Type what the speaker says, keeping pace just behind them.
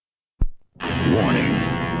Warning,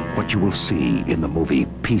 what you will see in the movie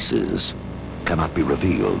Pieces cannot be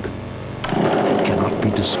revealed, cannot be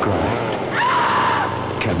described,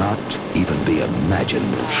 cannot even be imagined.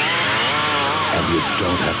 And you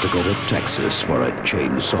don't have to go to Texas for a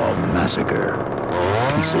chainsaw massacre.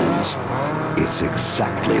 Pieces, it's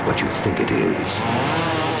exactly what you think it is.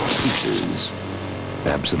 Pieces.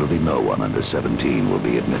 Absolutely no one under 17 will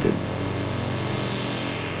be admitted.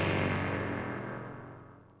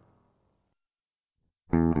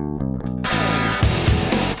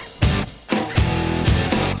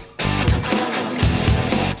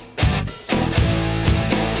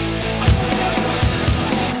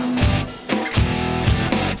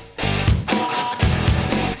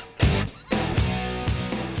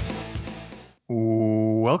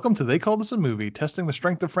 Welcome to They Call This a Movie, testing the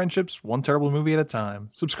strength of friendships one terrible movie at a time.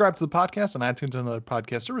 Subscribe to the podcast on iTunes and other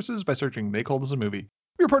podcast services by searching They Call This a Movie.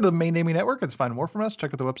 We're part of the Main Damie Network, and to find more from us,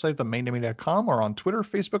 check out the website at themaindamie.com or on Twitter,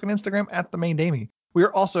 Facebook, and Instagram at The Main Damie. We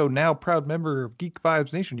are also now proud member of Geek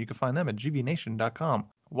Vibes Nation. You can find them at gvnation.com.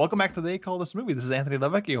 Welcome back to They Call This a Movie. This is Anthony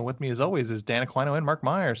Lavecchio, and with me as always is Dan Aquino and Mark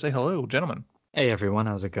Meyer. Say hello, gentlemen. Hey everyone,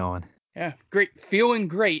 how's it going? Yeah, great. Feeling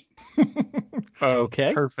great.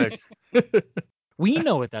 Okay. Perfect. We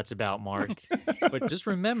know what that's about, Mark. But just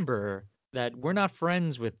remember that we're not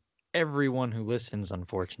friends with everyone who listens,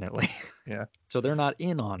 unfortunately. Yeah. So they're not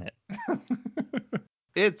in on it.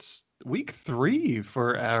 It's week 3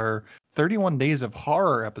 for our 31 Days of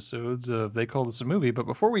Horror episodes of They Call This a Movie. But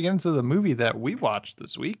before we get into the movie that we watched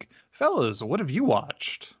this week, fellas, what have you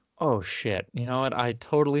watched? Oh, shit. You know what? I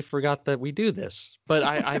totally forgot that we do this. But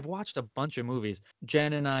I've watched a bunch of movies.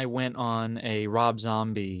 Jen and I went on a Rob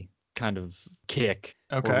Zombie kind of kick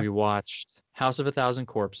where we watched House of a Thousand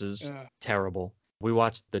Corpses. Terrible. We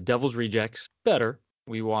watched The Devil's Rejects. Better.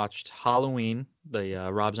 We watched Halloween, the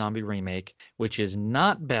Rob Zombie remake, which is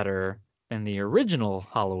not better than the original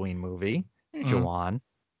Halloween movie. Jawan,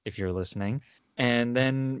 if you're listening. And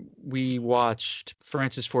then we watched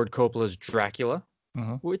Francis Ford Coppola's Dracula,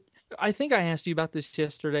 which I think I asked you about this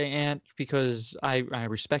yesterday, Ant, because I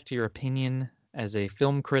respect your opinion as a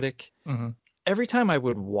film critic. Every time I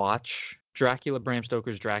would watch Dracula, Bram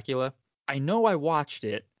Stoker's Dracula, I know I watched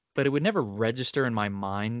it, but it would never register in my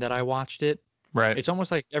mind that I watched it. Right. It's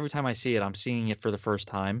almost like every time I see it, I'm seeing it for the first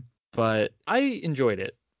time. But I enjoyed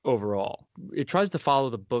it overall. It tries to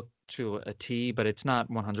follow the book to a T, but it's not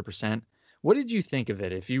 100%. What did you think of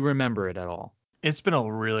it, if you remember it at all? It's been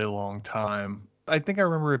a really long time. I think I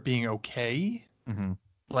remember it being okay.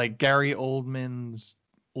 Like Gary Oldman's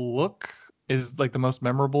look is like the most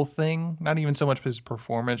memorable thing. Not even so much his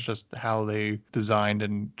performance, just how they designed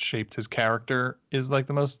and shaped his character is like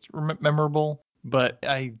the most memorable. But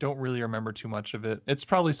I don't really remember too much of it. It's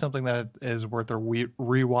probably something that is worth a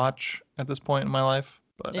rewatch at this point in my life.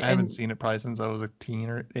 But I haven't seen it probably since I was a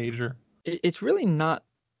teenager. It's really not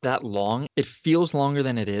that long. It feels longer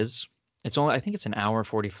than it is. It's only, I think it's an hour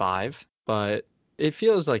 45, but it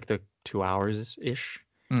feels like the 2 hours ish.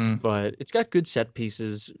 But it's got good set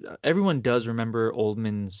pieces. Everyone does remember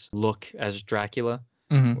Oldman's look as Dracula,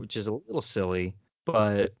 which is a little silly,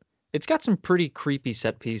 but it's got some pretty creepy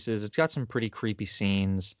set pieces. It's got some pretty creepy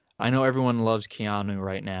scenes. I know everyone loves Keanu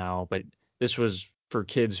right now, but this was, for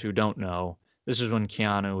kids who don't know, this is when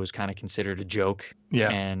Keanu was kind of considered a joke.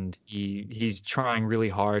 Yeah. And he's trying really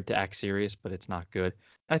hard to act serious, but it's not good.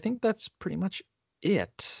 I think that's pretty much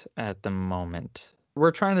it at the moment.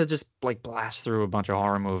 We're trying to just like blast through a bunch of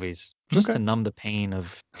horror movies just to numb the pain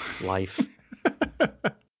of life.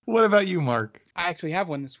 What about you, Mark? I actually have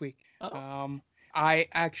one this week. I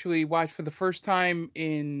actually watched for the first time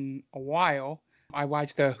in a while. I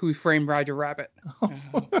watched Who Framed Roger Rabbit.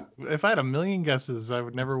 If I had a million guesses, I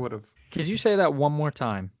would have. Could you say that one more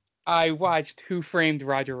time? I watched Who Framed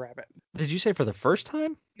Roger Rabbit. Did you say for the first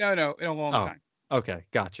time? No, in a long time. Okay,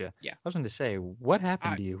 gotcha. Yeah. I was going to say, what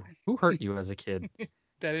happened to you? Who hurt you as a kid? I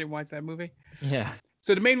didn't watch that movie. Yeah.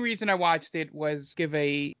 So the main reason I watched it was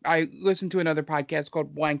I listened to another podcast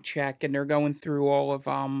called Blank Check, and they're going through all of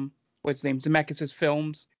what's his name, Zemeckis'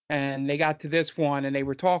 films, and they got to this one and they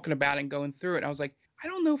were talking about it and going through it. And I was like, I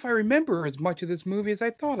don't know if I remember as much of this movie as I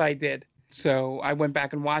thought I did. So I went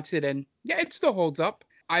back and watched it, and yeah, it still holds up.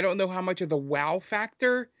 I don't know how much of the wow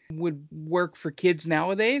factor would work for kids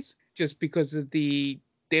nowadays, just because of they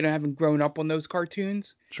haven't grown up on those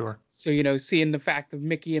cartoons. Sure. So, seeing the fact of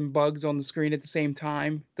Mickey and Bugs on the screen at the same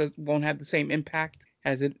time won't have the same impact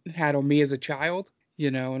as it had on me as a child,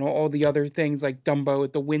 and all the other things like Dumbo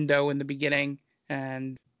at the window in the beginning.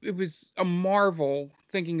 And it was a marvel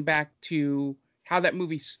thinking back to how that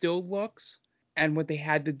movie still looks and what they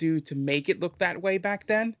had to do to make it look that way back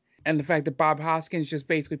then. and the fact that Bob Hoskins just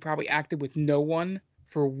basically probably acted with no one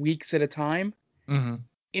for weeks at a time. Mm-hmm.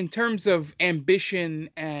 In terms of ambition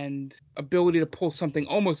and ability to pull something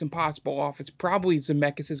almost impossible off, it's probably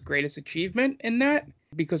Zemeckis' greatest achievement in that,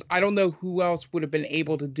 because I don't know who else would have been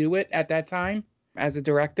able to do it at that time as a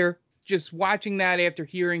director. Just watching that after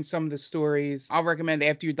hearing some of the stories, I'll recommend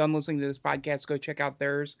after you're done listening to this podcast, go check out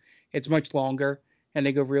theirs. It's much longer and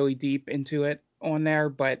they go really deep into it on there,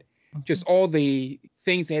 but just all the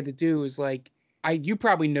things they had to do is like, you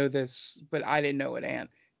probably know this, but I didn't know it, Ann,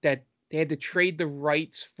 that they had to trade the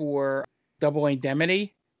rights for Double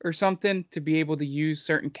Indemnity or something to be able to use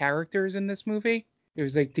certain characters in this movie. It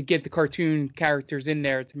was like to get the cartoon characters in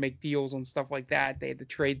there to make deals and stuff like that. They had to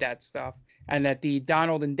trade that stuff. And that the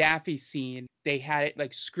Donald and Daffy scene, they had it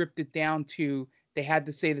like scripted down to, they had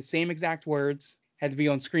to say the same exact words, had to be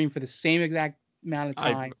on screen for the same exact amount of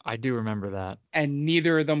time. I do remember that. And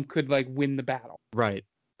neither of them could like win the battle. Right.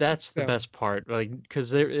 That's the best part, like,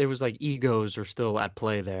 because it was like egos are still at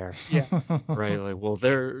play there. Yeah. Right. Like, well,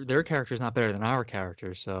 their character's not better than our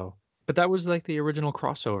character, so. But that was like the original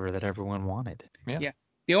crossover that everyone wanted. Yeah.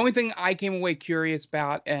 The only thing I came away curious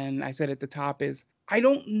about, and I said at the top, is I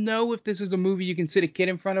don't know if this is a movie you can sit a kid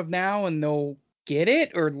in front of now and they'll get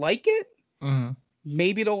it or like it. Mm-hmm.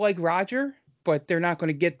 Maybe they'll like Roger, but they're not going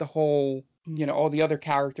to get the whole, all the other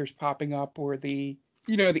characters popping up or the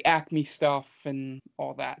Acme stuff and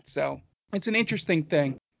all that. So it's an interesting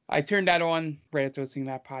thing. I turned that on right after listening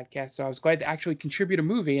to that podcast, so I was glad to actually contribute a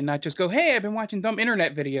movie and not just go, hey, I've been watching dumb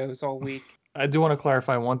internet videos all week. I do want to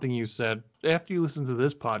clarify one thing you said. After you listen to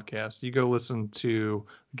this podcast, you go listen to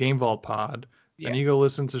Game Vault Pod, then you go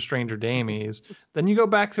listen to Stranger Damies, then you go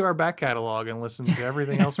back to our back catalog and listen to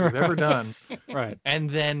everything else we've ever done. Right. And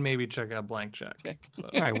then maybe check out Blank Check. So.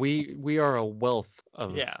 Right. We are a wealth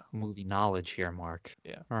of movie knowledge here, Mark.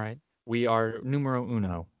 Yeah. All right. We are numero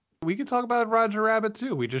uno. We could talk about Roger Rabbit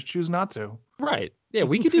too. We just choose not to. Right. Yeah,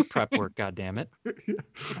 we could do prep work, goddammit.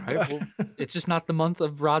 All right. Well, it's just not the month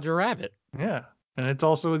of Roger Rabbit. Yeah. And it's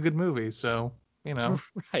also a good movie, so,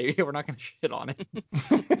 Right. We're not going to shit on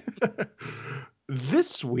it.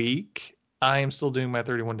 This week, I am still doing my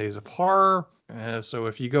 31 Days of Horror. So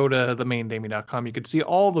if you go to themaindamie.com, you can see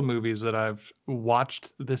all the movies that I've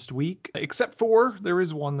watched this week, except for there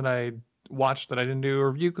is one that I watched that I didn't do a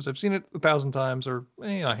review because I've seen it 1,000 times or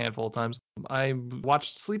a handful of times. I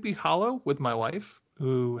watched Sleepy Hollow with my wife,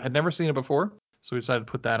 who had never seen it before. So we decided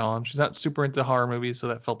to put that on. She's not super into horror movies, so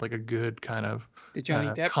that felt like a good kind of the Johnny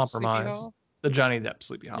Depp compromise. The Johnny Depp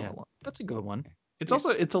Sleepy Hollow one. That's a good one. It's also,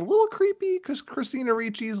 it's a little creepy because Christina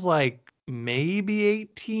Ricci's like maybe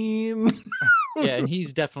 18. Yeah, and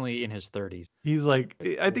he's definitly in his 30s. He's like,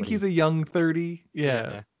 I think he's a young 30.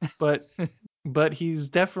 Yeah. But he's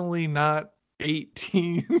definitely not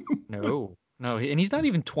 18. No, and he's not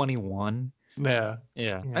even 21. Yeah.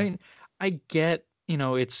 I mean, I get,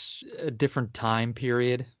 it's a different time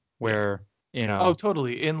period where, Oh,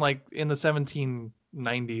 totally. In the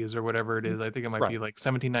 1790s or whatever it is, I think it might be like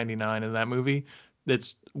 1799 in that movie.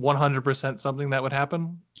 It's 100% something that would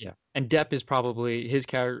happen. Yeah. And Depp is probably, his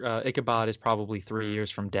character, Ichabod is probably 3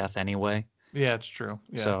 years from death anyway. Yeah, it's true.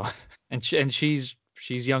 Yeah. So, and she's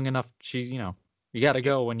young enough. She's, you got to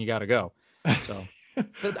go when you got to go. So,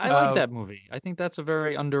 but I like that movie. I think that's a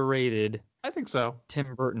very underrated. I think so.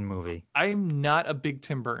 Tim Burton movie. I'm not a big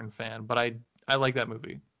Tim Burton fan, but I like that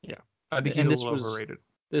movie. Yeah. I think he's a little overrated.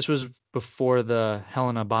 This was before the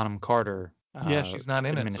Helena Bonham Carter. She's not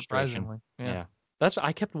in it, surprisingly. Yeah.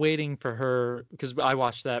 I kept waiting for her because I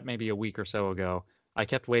watched that maybe a week or so ago. I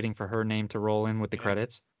kept waiting for her name to roll in with the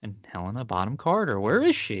credits. And Helena Bonham Carter, where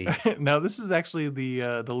is she? No, this is actually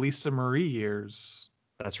the Lisa Marie years.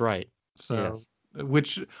 That's right. So,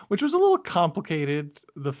 which was a little complicated.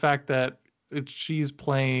 The fact that she's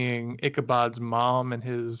playing Ichabod's mom and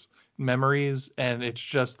his memories, and it's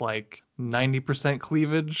just like 90%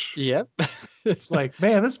 cleavage. Yep. It's like,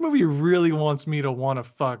 man, this movie really wants me to want to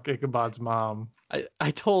fuck Ichabod's mom.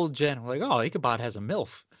 I told Jen, like, oh, Ichabod has a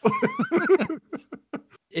MILF.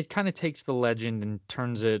 It kind of takes the legend and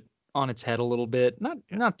turns it on its head a little bit.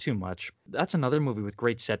 Not too much. That's another movie with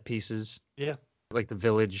great set pieces. Yeah. Like the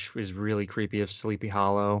village is really creepy of Sleepy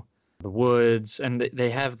Hollow. The woods, and they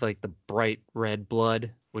have like the bright red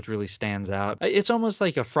blood, which really stands out. It's almost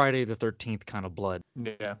like a Friday the 13th kind of blood.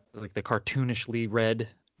 Yeah. Like the cartoonishly red.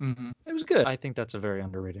 Mm-hmm. It was good. I think that's a very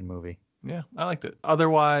underrated movie. Yeah, I liked it.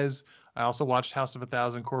 Otherwise, I also watched House of a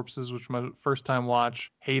Thousand Corpses, which was my first time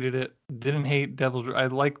watch. Hated it. Didn't hate I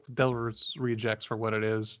like Devil's Rejects for what it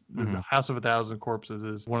is. Mm-hmm. House of a Thousand Corpses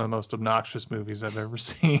is one of the most obnoxious movies I've ever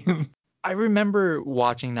seen. I remember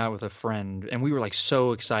watching that with a friend, and we were like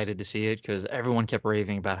so excited to see it because everyone kept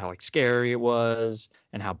raving about how like scary it was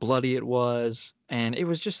and how bloody it was, and it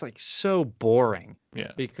was just like so boring.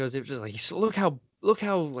 Yeah. Because it was just like, look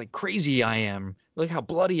how like crazy I am. Look how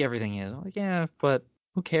bloody everything is. I'm like, yeah, but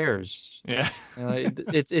who cares? Yeah.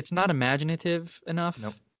 It's not imaginative enough.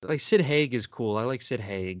 Nope. Like Sid Haig is cool. I like Sid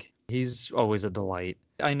Haig. He's always a delight.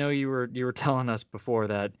 I know you were telling us before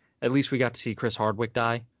that at least we got to see Chris Hardwick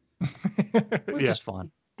die, which Yeah. is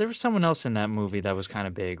fun. There was someone else in that movie that was kind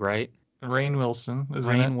of big, right? Rainn Wilson is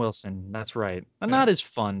in Rainn it. Wilson. That's right. Yeah. Not as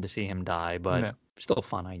fun to see him die, but No. still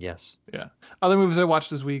fun, I guess. Yeah. Other movies I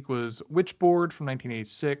watched this week was Witchboard from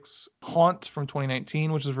 1986, Haunt from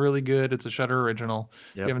 2019, which is really good. It's a Shudder original.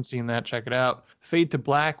 If you haven't seen that, check it out. Fade to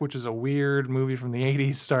Black, which is a weird movie from the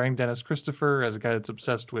 80s starring Dennis Christopher as a guy that's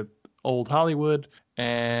obsessed with old Hollywood.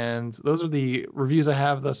 And those are the reviews I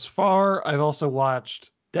have thus far. I've also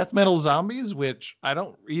watched Death Metal Zombies, which I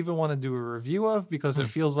don't even want to do a review of because it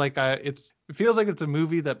feels like it's a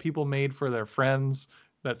movie that people made for their friends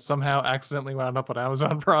that somehow accidentally wound up on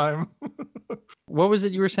Amazon Prime. What was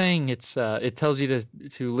it you were saying? It tells you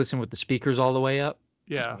to listen with the speakers all the way up.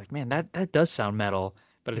 Yeah. Like, man, that does sound metal,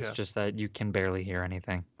 but it's Yeah. just that you can barely hear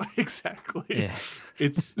anything. Exactly. Yeah.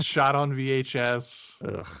 It's shot on VHS.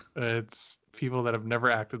 Ugh. It's people that have never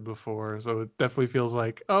acted before, so it definitely feels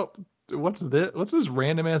like, oh, what's this? What's this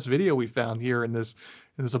random ass video we found here in this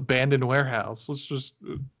abandoned warehouse? Let's just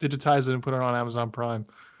digitize it and put it on Amazon Prime.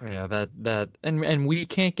 Yeah, and we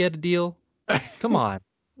can't get a deal. Come on,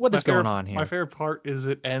 what is going on My here? favorite part is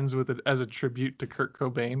it ends with it as a tribute to Kurt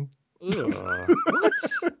Cobain. Ugh.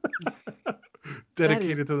 What?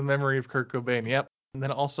 Dedicated to the memory of Kurt Cobain. Yep. And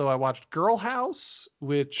then also I watched Girl House,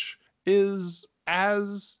 which is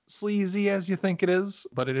as sleazy as you think it is,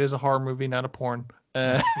 but it is a horror movie, not a porn.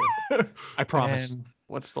 I promise. And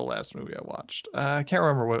what's the last movie I watched? I can't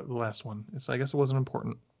remember what the last one is. I guess it wasn't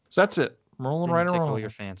important. So that's it. I'm rolling Didn't right tickle around. your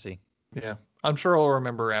fancy. Yeah. I'm sure I'll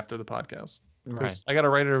remember after the podcast. Right. I got to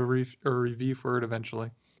write a review for it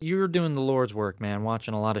eventually. You're doing the Lord's work, man,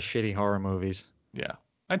 watching a lot of shitty horror movies. Yeah.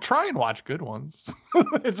 I try and watch good ones.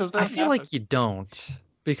 It just I never feel like happens. you don't,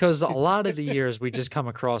 because a lot of the years we just come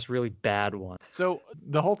across really bad ones. So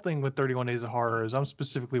the whole thing with 31 Days of Horror is I'm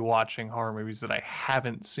specifically watching horror movies that I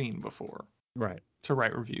haven't seen before Right. to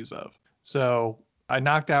write reviews of. So I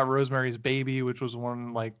knocked out Rosemary's Baby, which was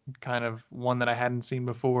one that I hadn't seen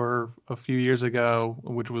before a few years ago,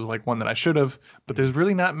 which was like one that I should have. But there's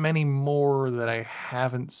really not many more that I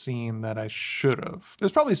haven't seen that I should have.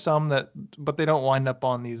 There's probably some but they don't wind up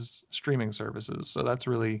on these streaming services. So that's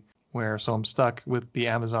really so I'm stuck with the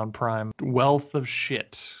Amazon Prime wealth of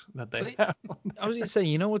shit that they have. I was going to say,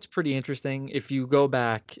 you know what's pretty interesting? If you go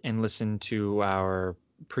back and listen to our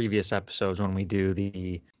previous episodes when we do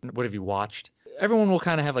the what have you watched, everyone will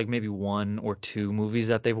kind of have like maybe one or two movies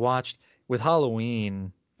that they've watched. With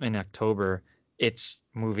Halloween in October, it's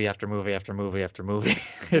movie after movie after movie after movie.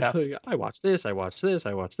 It's like, I watched this, I watched this,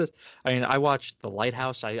 I watched this. I mean, I watched The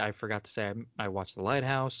Lighthouse. I forgot to say I watched The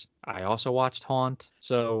Lighthouse. I also watched Haunt.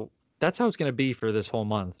 So that's how it's going to be for this whole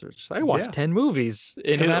month. I watched 10 movies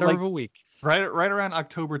in a matter of a week. Right around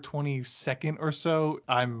October 22nd or so,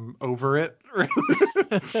 I'm over it.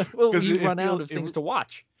 Well, you run out of things to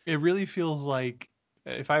watch. It really feels like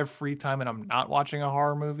if I have free time and I'm not watching a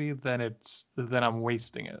horror movie, then I'm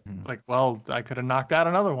wasting it. Like, well, I could have knocked out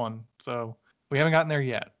another one. So we haven't gotten there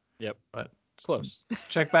yet. Yep. But close.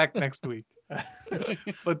 Check back next week.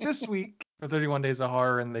 But this week for 31 Days of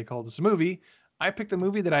Horror and They Called This a Movie, I picked a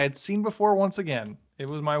movie that I had seen before once again. It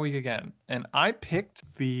was my week again. And I picked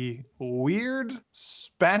the weird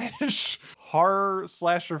Spanish horror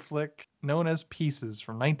slasher flick known as Pieces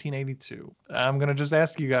from 1982. I'm going to just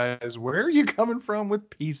ask you guys, where are you coming from with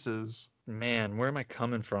Pieces? Man, where am I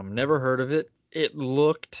coming from? Never heard of it. It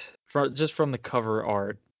looked, just from the cover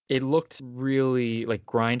art, it looked really like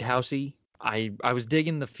grindhousey. I was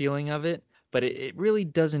digging the feeling of it, but it really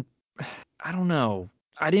doesn't, I don't know.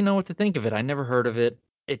 I didn't know what to think of it. I never heard of it.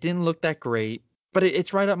 It didn't look that great, but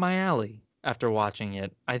it's right up my alley after watching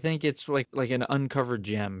it. I think it's like an uncovered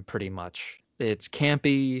gem pretty much. It's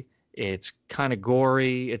campy, it's kind of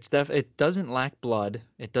gory, it doesn't lack blood,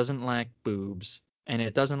 it doesn't lack boobs, and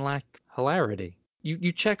it doesn't lack hilarity.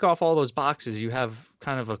 You check off all those boxes, you have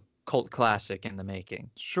kind of a cult classic in the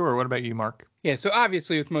making. Sure. What about you, Mark? Yeah, so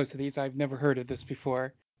obviously with most of these, I've never heard of this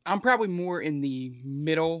before. I'm probably more in the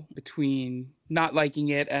middle between not liking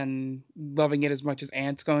it and loving it as much as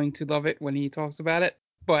Ant's going to love it when he talks about it.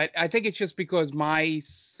 But I think it's just because my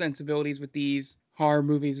sensibilities with these horror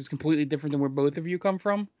movies is completely different than where both of you come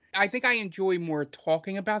from. I think I enjoy more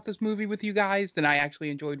talking about this movie with you guys than I actually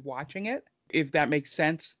enjoyed watching it, if that makes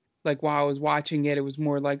sense. Like while I was watching it, it was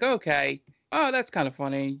more like, okay, oh, that's kind of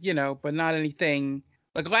funny, but not anything.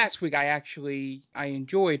 Like last week, I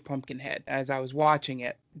enjoyed Pumpkinhead as I was watching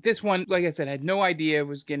it. This one, like I said, I had no idea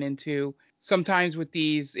was getting into. Sometimes with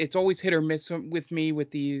these, it's always hit or miss with me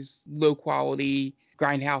with these low quality,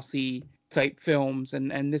 grindhousey type films.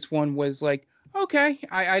 And this one was like, okay,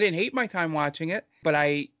 I didn't hate my time watching it, but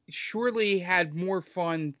I surely had more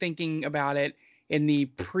fun thinking about it in the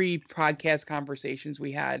pre-podcast conversations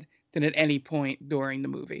we had than at any point during the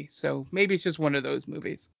movie. So maybe it's just one of those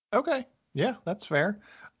movies. Okay. Yeah, that's fair.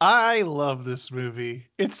 I love this movie.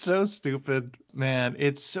 It's so stupid, man.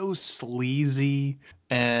 It's so sleazy,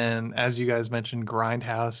 and as you guys mentioned,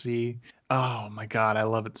 grindhousey. Oh my god, I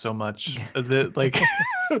love it so much. Like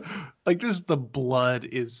just the blood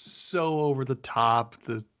is so over the top.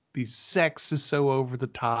 The sex is so over the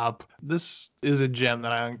top. This is a gem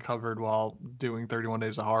that I uncovered while doing 31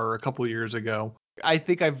 Days of Horror a couple of years ago. I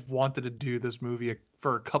think I've wanted to do this movie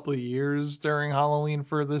for a couple of years during Halloween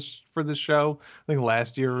for this show. I think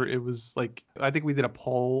last year it was like, I think we did a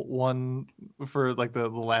poll one for like the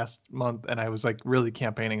last month, and I was like really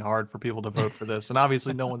campaigning hard for people to vote for this. And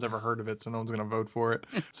obviously no one's ever heard of it, so no one's gonna vote for it.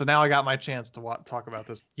 So now I got my chance to talk about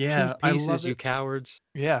this. Yeah, Choose pieces, I love it. You cowards.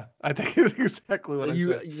 Yeah, I think it's exactly what I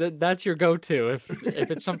said. That's your go-to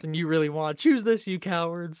if it's something you really want. Choose this, you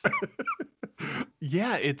cowards.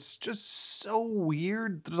 Yeah, it's just so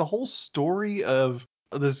weird. The whole story of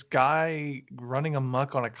this guy running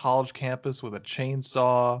amok on a college campus with a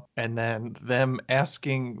chainsaw, and then them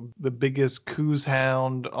asking the biggest coos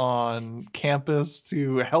hound on campus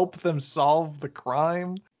to help them solve the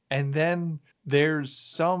crime. And then there's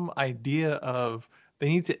some idea of they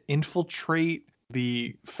need to infiltrate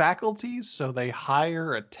the faculty, so they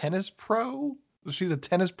hire a tennis pro. She's a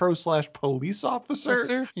tennis pro / police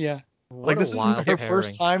officer. Yeah. Like, this isn't her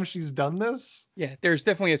first time she's done this? Yeah, there's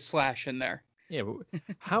definitely a slash in there. Yeah, but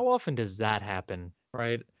how often does that happen,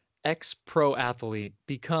 right? Ex-pro athlete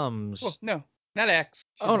becomes... Well, no, not ex.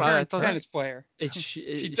 She's I thought tennis player.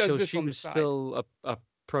 She does this on the side. Still a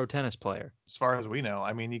pro tennis player. As far as we know.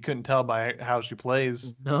 I mean, you couldn't tell by how she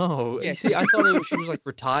plays. No. Yeah. See, I thought she was like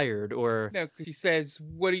retired or... No, because she says,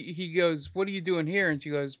 he goes, what are you doing here? And she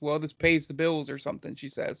goes, well, this pays the bills or something, she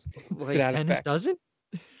says. Like tennis doesn't?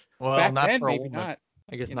 Well, back not then, for a maybe woman. Not.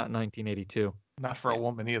 I guess not 1982. Not for a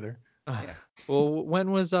woman either. Yeah. Well,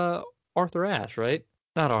 when was Arthur Ashe, right?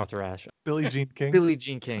 Not Arthur Ashe. Billie Jean King. Billie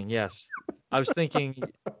Jean King, yes. I was thinking,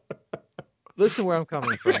 listen where I'm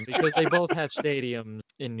coming from, because they both have stadiums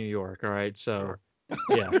in New York, all right? So,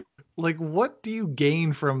 yeah. Like, what do you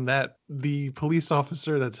gain from that? The police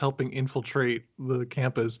officer that's helping infiltrate the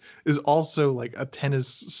campus is also like a tennis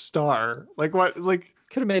star. Like, what? Like,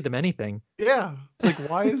 could have made them anything. Yeah. It's like,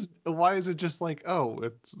 why is it just like, oh,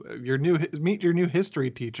 it's meet your new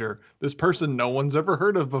history teacher. This person no one's ever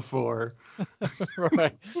heard of before.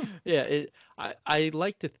 Right. Yeah. I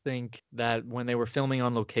like to think that when they were filming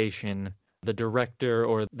on location, the director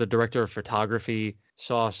of photography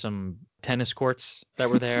saw some tennis courts that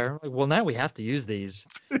were there. Like, well, now we have to use these.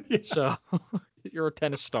 Yeah. So you're a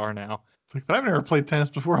tennis star now. It's like, but I've never played tennis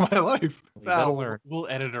before in my life. Learn. We'll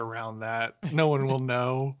edit around that. No one will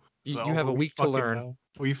know. So, you have a week to learn. Know.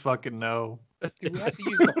 We fucking know. Do we have to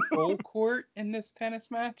use the whole court in this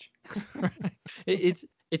tennis match?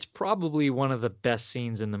 It's probably one of the best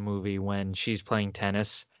scenes in the movie when she's playing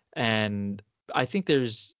tennis, and I think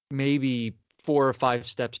there's maybe 4 or 5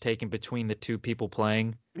 steps taken between the two people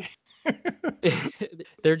playing.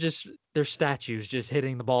 They're statues just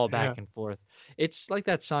hitting the ball back and forth. It's like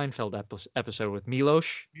that Seinfeld episode with Milos.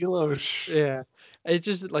 Yeah. It's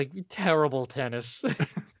just like terrible tennis.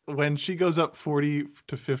 When she goes up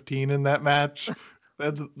 40-15 in that match,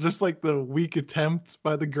 just like the weak attempt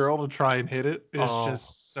by the girl to try and hit it is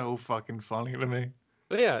just so fucking funny to me.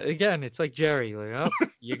 But yeah, again, it's like Jerry, like, oh,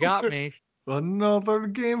 you got me. Another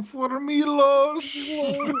game for Milos.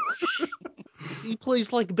 He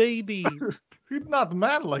plays like baby. He's not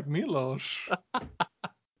man like Milos.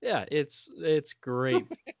 Yeah, it's great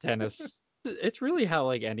tennis. It's really how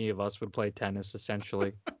like any of us would play tennis,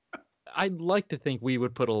 essentially. I'd like to think we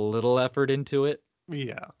would put a little effort into it.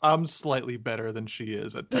 Yeah, I'm slightly better than she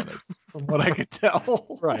is at tennis, from what I could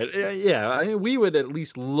tell. Right. Yeah, I mean, we would at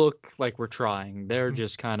least look like we're trying. They're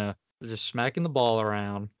just kind of just smacking the ball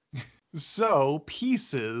around. So,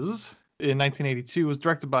 Pieces in 1982 was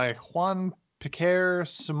directed by Juan Piquer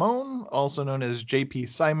Simon, also known as J.P.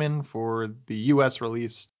 Simon for the U.S.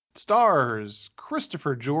 release. Stars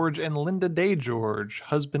Christopher George and Linda Day George,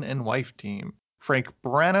 husband and wife team. Frank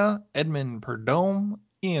Branagh, Edmund Perdome,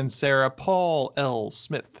 Ian, Sarah, Paul L.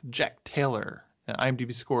 Smith, Jack Taylor. An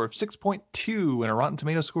IMDb score of 6.2 and a Rotten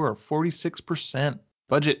Tomato score of 46%.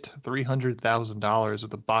 Budget $300,000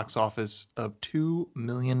 with a box office of $2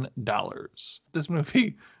 million. This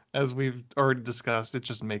movie, as we've already discussed, it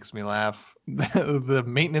just makes me laugh. The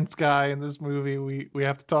maintenance guy in this movie we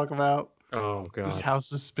have to talk about. Oh, God. Just how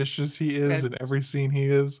suspicious he is in every scene he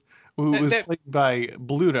is. Who was played by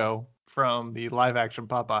Bluto from the live-action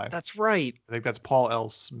Popeye. That's right. I think that's Paul L.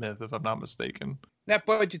 Smith, if I'm not mistaken. That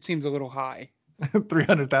budget seems a little high.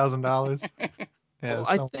 $300,000. Yeah, well,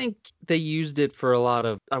 I think they used it for a lot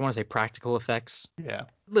of, I want to say, practical effects. Yeah.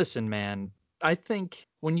 Listen, man, I think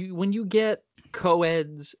when you get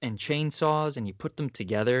co-eds and chainsaws and you put them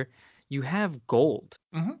together, you have gold.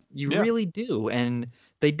 Mm-hmm. You really do. And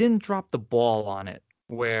they didn't drop the ball on it,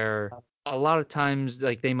 where a lot of times,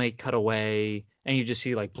 like, they might cut away and you just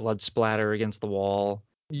see, like, blood splatter against the wall.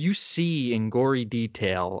 You see in gory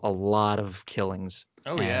detail a lot of killings.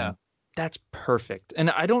 Oh, yeah. That's perfect. And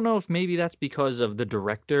I don't know if maybe that's because of the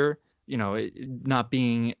director, not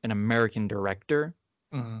being an American director.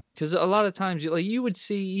 Because a lot of times, like, you would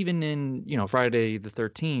see even in, Friday the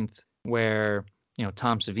 13th, where,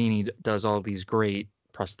 Tom Savini does all these great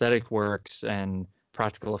prosthetic works and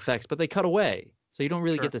practical effects, but they cut away. So you don't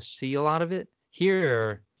really get to see a lot of it.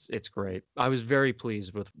 Here, it's great. I was very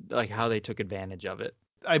pleased with, like, how they took advantage of it.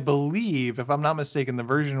 I believe, if I'm not mistaken, the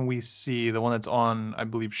version we see, the one that's on, I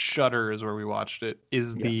believe, Shudder is where we watched it,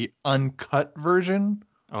 is the uncut version.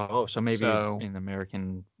 Oh, so maybe in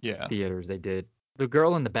American theaters they did. The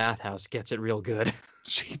girl in the bathhouse gets it real good.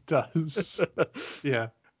 She does. Yeah,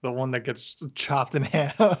 the one that gets chopped in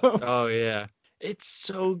half. Oh, yeah. It's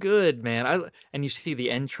so good, man. And you see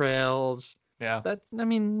the entrails. Yeah.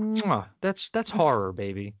 That's horror,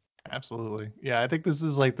 baby. Absolutely. Yeah, I think this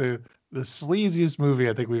is like the sleaziest movie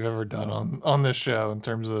I think we've ever done on this show in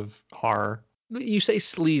terms of horror. You say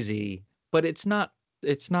sleazy, but it's not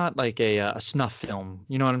like a snuff film.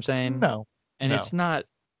 You know what I'm saying? No. And it's not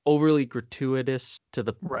overly gratuitous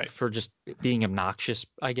for just being obnoxious,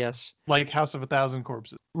 I guess. Like House of a Thousand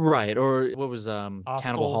Corpses. Right. Or what was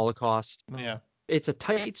Cannibal Holocaust? Yeah. It's a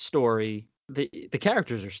tight story. The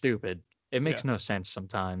characters are stupid. It makes no sense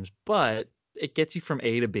sometimes, but it gets you from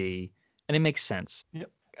A to B, and it makes sense. Yep.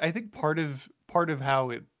 I think part of how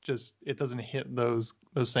it doesn't hit those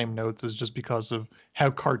same notes is just because of how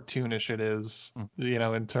cartoonish it is,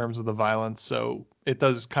 in terms of the violence. So it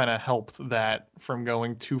does kind of help that from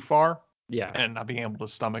going too far. Yeah. And not being able to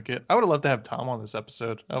stomach it. I would have loved to have Tom on this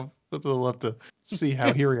episode. I would have loved to see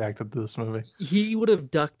how he reacted to this movie. He would have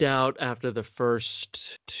ducked out after the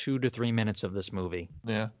first 2 to 3 minutes of this movie.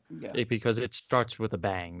 Yeah. Because it starts with a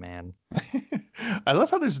bang, man. I love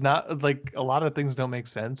how there's not, like, a lot of things don't make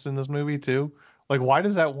sense in this movie too. Like, why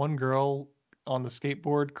does that one girl on the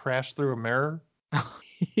skateboard crash through a mirror?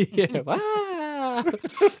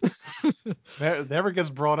 Never gets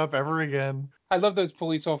brought up ever again. I love those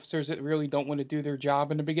police officers that really don't want to do their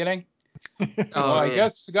job in the beginning. I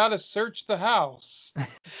guess you gotta search the house.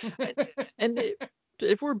 And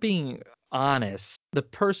if we're being honest, the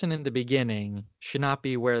person in the beginning should not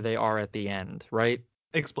be where they are at the end, right?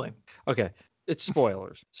 Explain. Okay, it's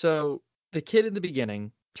spoilers. So the kid in the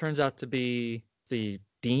beginning turns out to be the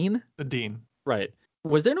dean? The dean. Right.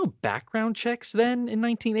 Was there no background checks then in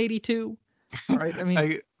 1982? Right. I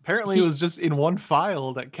mean, apparently it was just in one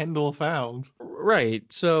file that Kendall found. Right.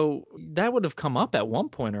 So that would have come up at one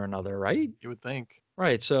point or another, right? You would think.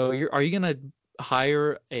 Right. So are you going to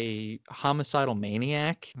hire a homicidal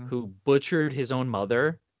maniac who butchered his own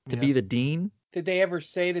mother to be the dean? Did they ever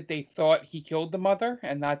say that they thought he killed the mother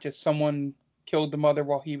and not just someone killed the mother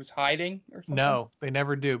while he was hiding or something? No, they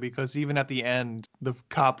never do, because even at the end, the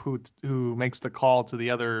cop who makes the call to the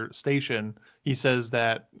other station, he says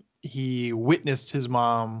that he witnessed his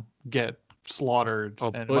mom get slaughtered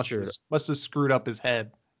and butchered. Must have screwed up his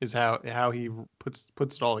head, is how he puts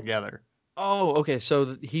it all together. Oh, okay.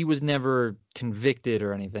 So he was never convicted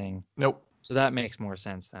or anything. Nope. So that makes more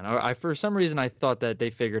sense then. For some reason, I thought that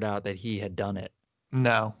they figured out that he had done it.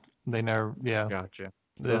 No, they never. Yeah. Gotcha.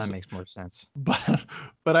 So that makes more sense. But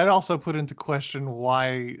I'd also put into question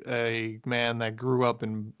why a man that grew up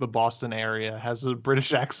in the Boston area has a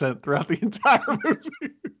British accent throughout the entire movie.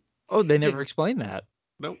 Oh, they never explained that.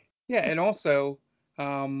 Nope. Yeah, and also,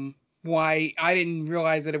 why I didn't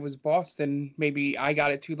realize that it was Boston. Maybe I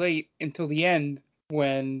got it too late until the end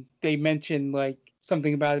when they mentioned like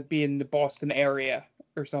something about it being the Boston area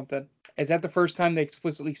or something. Is that the first time they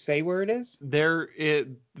explicitly say where it is? There's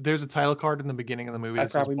a title card in the beginning of the movie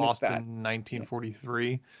that says Boston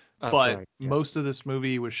 1943, but right, yes. most of this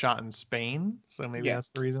movie was shot in Spain, so maybe Yeah.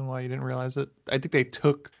 that's the reason why you didn't realize it. I think they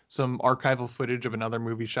took some archival footage of another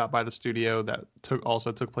movie shot by the studio that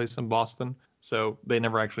also took place in Boston, so they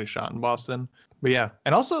never actually shot in Boston. But yeah,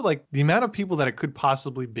 and also like the amount of people that it could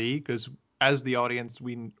possibly be, because as the audience,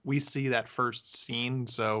 we see that first scene.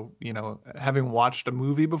 So, having watched a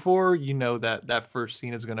movie before, that first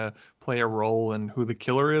scene is going to play a role in who the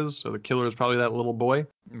killer is. So the killer is probably that little boy.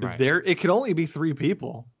 Right. It could only be 3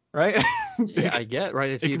 people, right? Yeah, I get, right?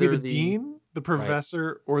 It's It could be either the dean, the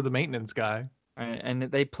professor, or the maintenance guy. And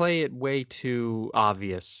they play it way too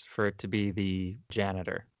obvious for it to be the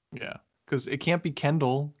janitor. Yeah, because it can't be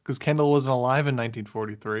Kendall, because Kendall wasn't alive in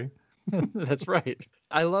 1943. That's right.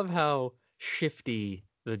 I love how shifty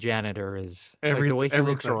the janitor is. Like the way he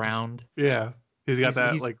looks Everything. around. Yeah. He's got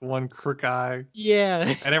that he's- like one crook eye.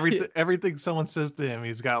 Yeah. And everything someone says to him,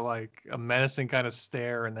 he's got like a menacing kind of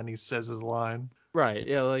stare, and then he says his line. Right.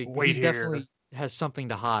 Yeah, like Wait he here. definitely has something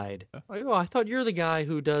to hide. Like, oh, I thought you're the guy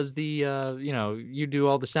who does the you do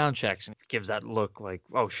all the sound checks, and gives that look like,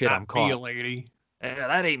 oh shit, Not I'm caught. me, lady. Yeah,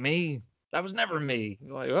 that ain't me. That was never me.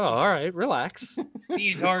 You're like, oh, all right, relax.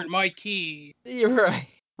 These aren't my keys. You're right.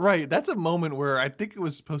 Right. That's a moment where I think it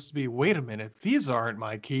was supposed to be, wait a minute, these aren't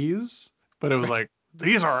my keys. But it was like,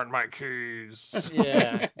 these aren't my keys.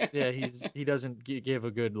 Yeah, he doesn't give a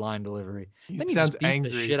good line delivery. Then he sounds just beats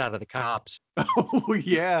angry. the shit out of the cops. Oh,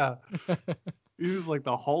 yeah. He was like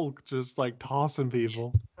the Hulk, just like tossing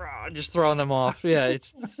people. Just throwing them off. Yeah,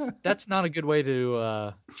 that's not a good way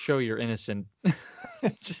to show you're innocent.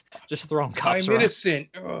 just throwing cops I'm around. innocent.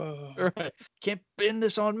 Right. Can't pin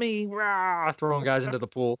this on me. Rah, throwing guys into the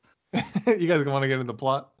pool. You guys want to get into the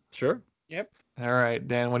plot? Sure. Yep. All right,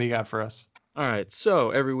 Dan, what do you got for us? All right. So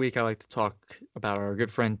every week I like to talk about our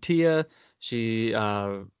good friend Tia. She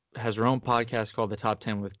has her own podcast called The Top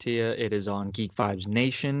 10 with Tia. It is on Geek Vibes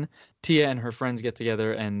Nation. Tia and her friends get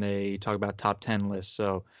together and they talk about top 10 lists.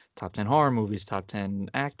 So top 10 horror movies, top 10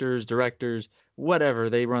 actors, directors, whatever.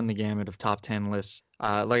 They run the gamut of top 10 lists.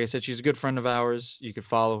 Like I said, she's a good friend of ours. You could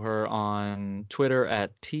follow her on Twitter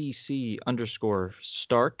at TC_Stark.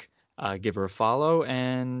 Give her a follow.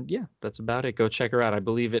 And yeah, that's about it. Go check her out. I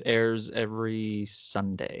believe it airs every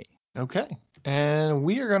Sunday. Okay. And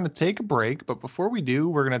we are going to take a break, but before we do,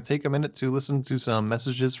 we're going to take a minute to listen to some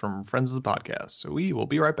messages from friends of the podcast. So we will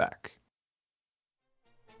be right back.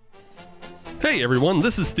 Hey everyone,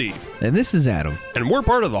 this is Steve. And this is Adam. And we're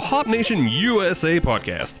part of the Hop Nation USA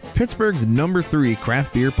podcast, Pittsburgh's #3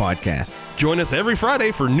 craft beer podcast. Join us every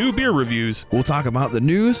Friday for new beer reviews. We'll talk about the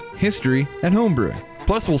news, history, and homebrewing.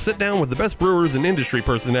 Plus, we'll sit down with the best brewers and industry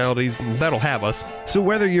personalities that'll have us. So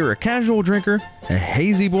whether you're a casual drinker, a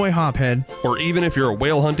hazy boy hophead, or even if you're a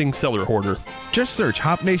whale hunting cellar hoarder, just search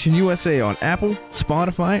Hop Nation USA on Apple,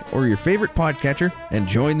 Spotify, or your favorite podcatcher and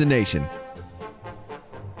join the nation.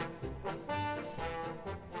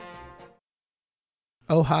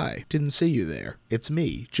 Oh hi, didn't see you there. It's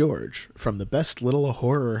me, George, from the best little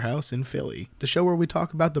horror house in Philly, the show where we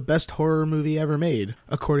talk about the best horror movie ever made,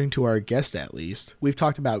 according to our guest at least. We've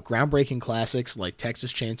talked about groundbreaking classics like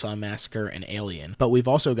Texas Chainsaw Massacre and Alien, but we've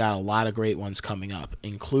also got a lot of great ones coming up,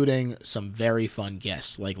 including some very fun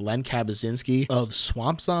guests like Len Kabaczynski of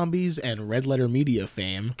Swamp Zombies and Red Letter Media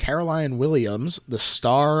fame, Caroline Williams, the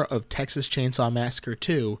star of Texas Chainsaw Massacre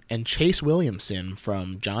 2, and Chase Williamson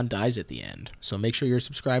from John Dies at the End. So make sure you're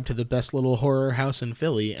subscribed to the best little horror house in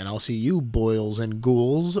Philly, and I'll see you boils and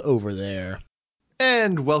ghouls over there.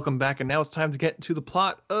 And welcome back, and now it's time to get to the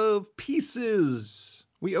plot of Pieces.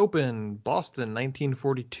 We open Boston,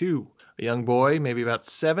 1942. A young boy, maybe about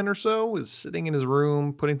 7 or so, is sitting in his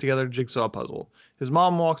room putting together a jigsaw puzzle. His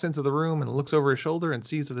mom walks into the room and looks over his shoulder and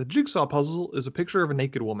sees that the jigsaw puzzle is a picture of a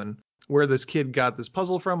naked woman. Where this kid got this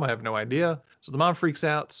puzzle from, I have no idea. So the mom freaks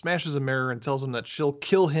out, smashes a mirror, and tells him that she'll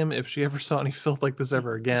kill him if she ever saw any filth like this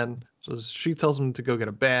ever again. So she tells him to go get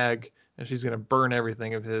a bag, and she's going to burn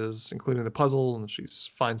everything of his, including the puzzle, and she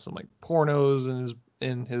finds some like pornos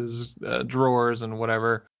in his drawers and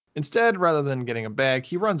whatever. Instead, rather than getting a bag,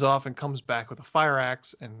 he runs off and comes back with a fire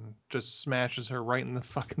axe and just smashes her right in the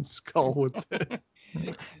fucking skull with it.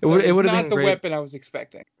 It would have not been the great. weapon I was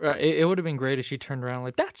expecting. Right, it would have been great if she turned around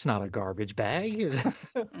like, that's not a garbage bag.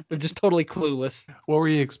 Just totally clueless. What were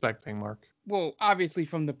you expecting, Mark? Well, obviously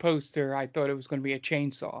from the poster, I thought it was going to be a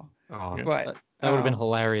chainsaw. Oh, But that would have been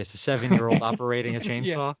hilarious. A 7-year-old operating a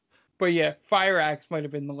chainsaw. But yeah, fire axe might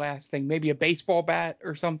have been the last thing. Maybe a baseball bat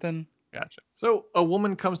or something. Gotcha. So a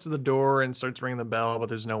woman comes to the door and starts ringing the bell, but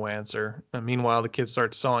there's no answer. And meanwhile, the kid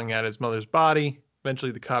starts sawing at his mother's body.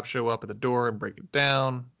 Eventually, the cops show up at the door and break it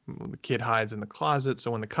down. The kid hides in the closet,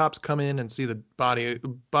 so when the cops come in and see the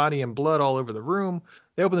body and blood all over the room,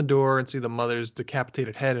 they open the door and see the mother's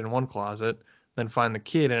decapitated head in one closet, then find the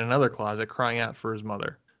kid in another closet crying out for his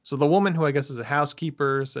mother. So the woman, who I guess is a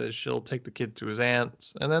housekeeper, says she'll take the kid to his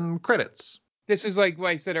aunt's, and then credits. This is like what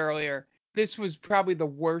I said earlier. This was probably the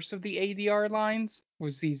worst of the ADR lines,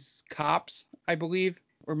 was these cops, I believe,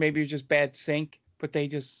 or maybe it was just bad sync, but they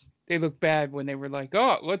looked bad when they were like,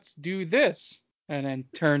 oh, let's do this, and then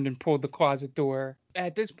turned and pulled the closet door.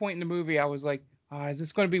 At this point in the movie, I was like, oh, is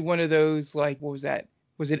this going to be one of those, like, what was that?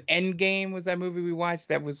 Was it Endgame? Was that movie we watched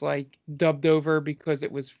that was like dubbed over because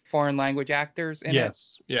it was foreign language actors in it?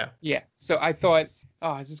 Yes. Yeah. Yeah. So I thought,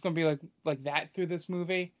 oh, is this going to be like that through this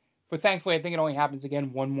movie? But thankfully, I think it only happens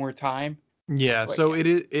again one more time. Yeah. But, So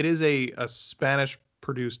yeah. It is a Spanish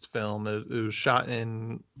produced film. It was shot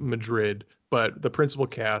in Madrid, but the principal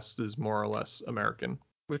cast is more or less American.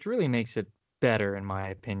 Which really makes it better, in my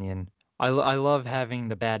opinion. I love having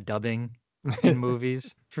the bad dubbing in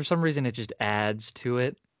movies. For some reason, it just adds to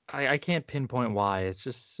it. I can't pinpoint why.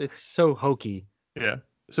 It's so hokey. Yeah.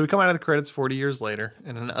 So we come out of the credits 40 years later,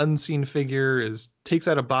 and an unseen figure takes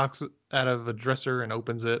out a box out of a dresser and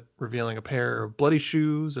opens it, revealing a pair of bloody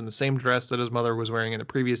shoes and the same dress that his mother was wearing in the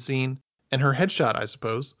previous scene, and her headshot, I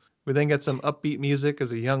suppose. We then get some upbeat music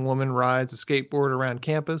as a young woman rides a skateboard around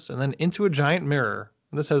campus and then into a giant mirror.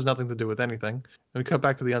 And this has nothing to do with anything. And we cut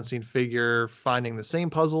back to the unseen figure finding the same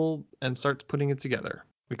puzzle and starts putting it together.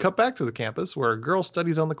 We cut back to the campus where a girl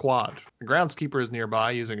studies on the quad. The groundskeeper is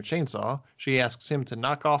nearby using a chainsaw. She asks him to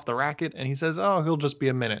knock off the racket, and he says, oh, he'll just be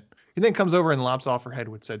a minute. He then comes over and lops off her head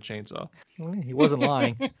with said chainsaw. He wasn't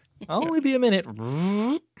lying. I'll only be a minute.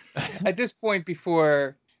 At this point,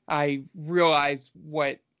 before I realized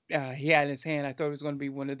what he had in his hand, I thought it was going to be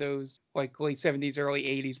one of those like late 70s, early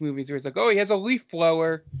 80s movies where it's like, oh, he has a leaf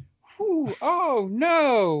blower. Whew, oh,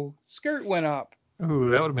 no. Skirt went up. Ooh,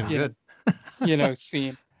 that would have been good.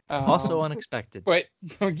 Scene. Also unexpected. But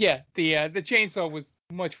yeah, the chainsaw was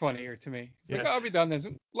much funnier to me. It's like, oh, I'll be done this.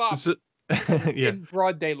 In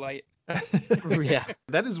broad daylight. Yeah.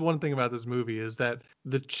 That is one thing about this movie, is that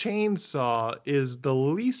the chainsaw is the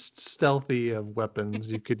least stealthy of weapons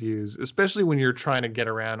you could use, especially when you're trying to get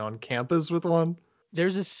around on campus with one.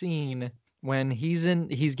 There's a scene when he's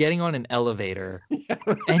getting on an elevator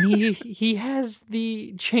and he has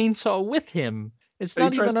the chainsaw with him. It's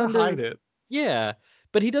not even under. He tries to hide it. Yeah,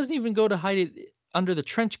 but he doesn't even go to hide it under the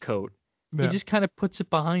trench coat. No. He just kind of puts it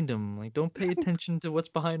behind him. Like, don't pay attention to what's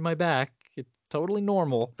behind my back. It's totally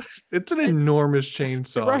normal. It's an enormous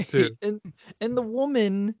chainsaw, right, too. And the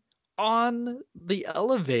woman on the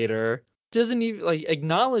elevator doesn't even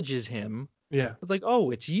acknowledges him. Yeah. It's like,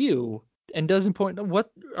 oh, it's you, and doesn't point.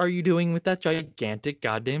 What are you doing with that gigantic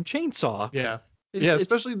goddamn chainsaw? Yeah.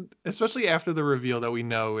 Especially after the reveal that we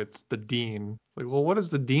know it's the dean. Like, well, what is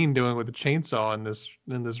the dean doing with the chainsaw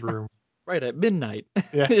in this room? Right at midnight.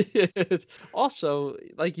 Yeah. Also,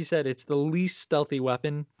 like you said, it's the least stealthy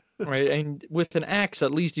weapon, right? And with an axe,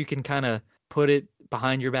 at least you can kind of put it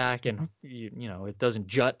behind your back, and it doesn't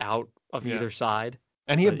jut out of either side.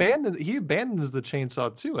 And he abandons the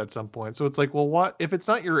chainsaw too at some point. So it's like, well, what if it's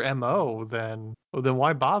not your MO? Then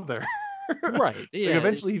why bother? Right. Yeah.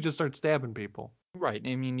 Eventually, he just starts stabbing people. Right.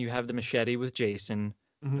 I mean, you have the machete with Jason,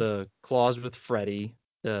 the claws with Freddy,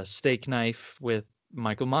 the steak knife with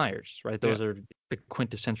Michael Myers, right? Those are the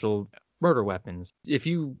quintessential murder weapons. If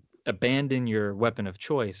you abandon your weapon of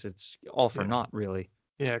choice, it's all for naught, really.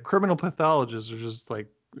 Yeah, criminal pathologists are just like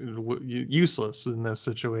useless in this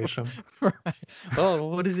situation. Right. Oh,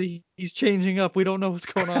 what is he? He's changing up. We don't know what's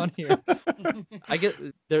going on here. I get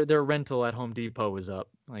their rental at Home Depot is up.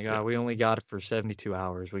 Like, we only got it for 72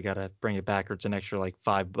 hours. We got to bring it back, or it's an extra like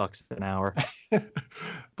 $5 an hour.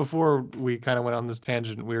 Before we kind of went on this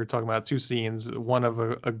tangent, we were talking about two scenes. One of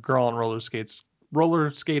a girl on roller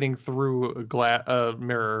skating through a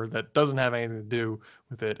mirror that doesn't have anything to do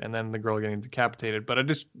with it, and then the girl getting decapitated. But I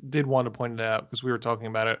just did want to point it out because we were talking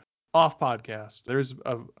about it off podcast. There's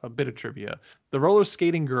a bit of trivia. The roller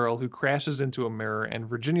skating girl who crashes into a mirror, and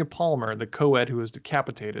Virginia Palmer, the co-ed who is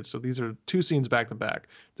decapitated, so these are two scenes back to back,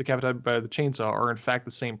 decapitated by the chainsaw, are in fact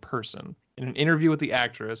the same person. In an interview with the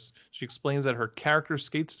actress, she explains that her character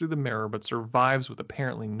skates through the mirror but survives with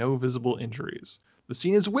apparently no visible injuries. The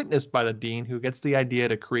scene is witnessed by the dean, who gets the idea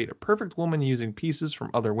to create a perfect woman using pieces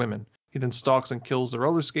from other women. He then stalks and kills the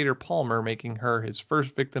roller skater Palmer, making her his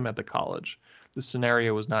first victim at the college. This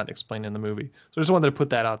scenario was not explained in the movie. So I just wanted to put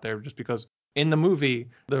that out there, just because in the movie,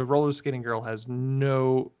 the roller skating girl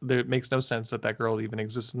it makes no sense that girl even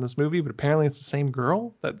exists in this movie, but apparently it's the same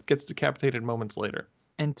girl that gets decapitated moments later.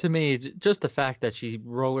 And to me, just the fact that she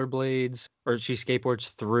rollerblades or she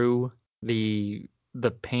skateboards through the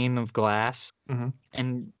pane of glass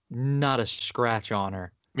and not a scratch on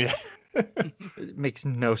her. Yeah. It makes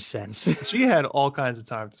no sense. She had all kinds of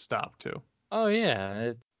time to stop too. Oh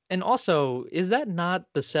yeah. And also, is that not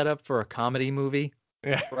the setup for a comedy movie?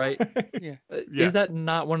 Yeah. Right? Yeah. Is that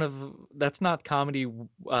not that's not comedy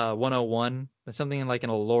 101? That's something like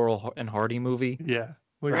in a Laurel and Hardy movie. Yeah.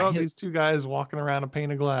 Like, right? oh, these two guys walking around a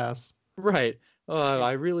pane of glass. Right.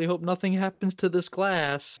 I really hope nothing happens to this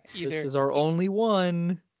glass. This is our only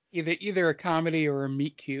one. Either a comedy or a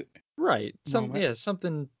meet cute. Right. Moment.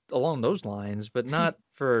 Something along those lines, but not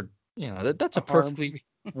for, that's a horror perfectly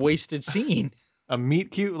wasted scene. A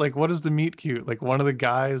meet cute? Like, what is the meet cute? Like, one of the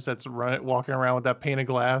guys that's walking around with that pane of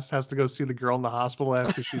glass has to go see the girl in the hospital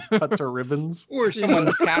after she's cut to ribbons. Or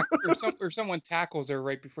someone someone tackles her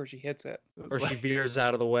right before she hits it. Or she veers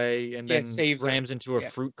out of the way and then saves rams her. into a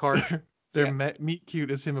fruit cart. Their meet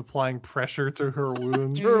cute is him applying pressure to her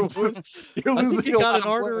wounds. You're losing I think you got an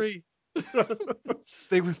artery.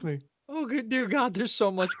 Stay with me. Oh, good dear God, there's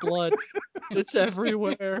so much blood. It's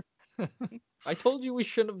everywhere. I told you we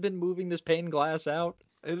shouldn't have been moving this pane glass out.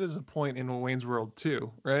 It is a point in Wayne's World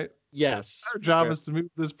too, right? Yes. Our job is to move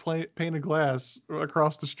this pane of glass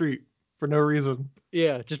across the street for no reason.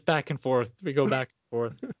 Yeah, just back and forth. We go back and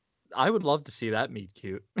forth. I would love to see that meet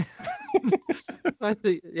cute. I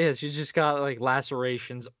think, yeah, she's just got like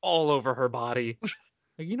lacerations all over her body.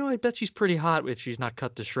 I bet she's pretty hot if she's not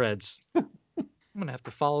cut to shreds. I'm gonna have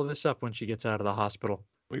to follow this up when she gets out of the hospital.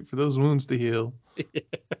 Wait for those wounds to heal.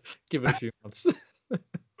 Give it a few months.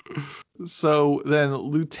 So then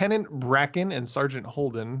Lieutenant Bracken and Sergeant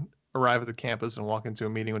Holden arrive at the campus and walk into a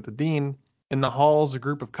meeting with the dean. In the halls, a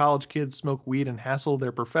group of college kids smoke weed and hassle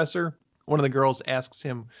their professor. One of the girls asks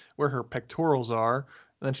him where her pectorals are,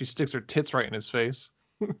 and then she sticks her tits right in his face.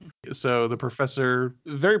 So the professor,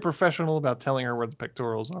 very professional about telling her where the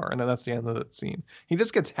pectorals are, and then that's the end of that scene. He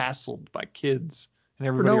just gets hassled by kids and For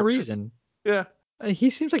everybody. no reason. Yeah.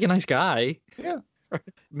 He seems like a nice guy. Yeah.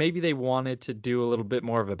 Maybe they wanted to do a little bit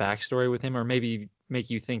more of a backstory with him, or maybe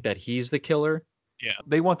make you think that he's the killer. Yeah.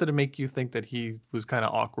 They wanted to make you think that he was kind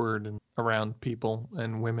of awkward and around people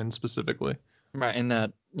and women specifically. Right, and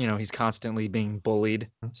that, he's constantly being bullied,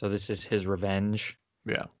 so this is his revenge.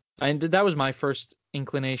 Yeah. And that was my first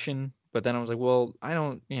inclination, but then I was like, well, I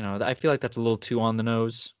don't, I feel like that's a little too on the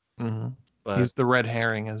nose. Mm-hmm. But he's the red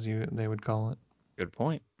herring, as they would call it. Good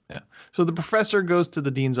point. Yeah. So the professor goes to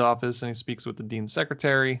the dean's office and he speaks with the dean's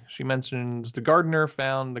secretary. She mentions the gardener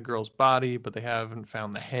found the girl's body, but they haven't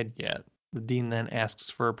found the head yet. The dean then asks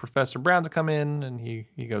for Professor Brown to come in, and he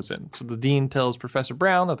goes in. So the dean tells Professor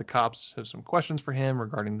Brown that the cops have some questions for him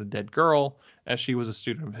regarding the dead girl, as she was a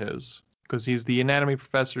student of his. Because he's the anatomy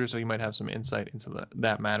professor, so he might have some insight into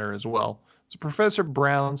that matter as well. So Professor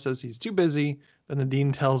Brown says he's too busy. Then the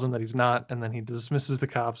dean tells him that he's not, and then he dismisses the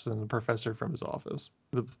cops and the professor from his office.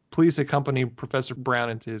 The police accompany Professor Brown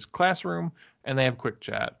into his classroom, and they have a quick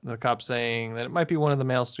chat. The cops saying that it might be one of the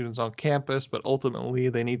male students on campus, but ultimately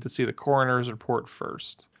they need to see the coroner's report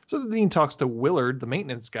first. So the dean talks to Willard, the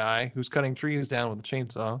maintenance guy, who's cutting trees down with a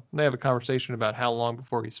chainsaw. They have a conversation about how long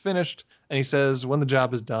before he's finished, and he says when the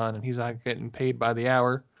job is done, and he's not getting paid by the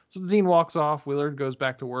hour. So the dean walks off. Willard goes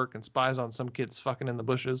back to work and spies on some kids fucking in the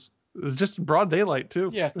bushes. It was just broad daylight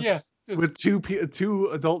too. Yeah. With two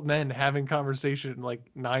adult men having conversation like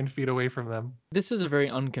 9 feet away from them. This is a very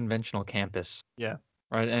unconventional campus. Yeah.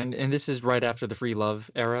 Right, and this is right after the free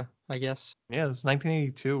love era, I guess. Yeah, it's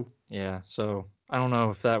 1982. Yeah, so I don't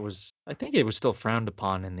know if that was. I think it was still frowned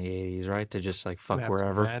upon in the 80s, right? To just like fuck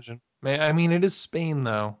wherever. Imagine. I mean, it is Spain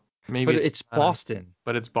though. Maybe. But it's Boston.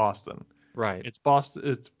 But it's Boston. Right. It's Boston.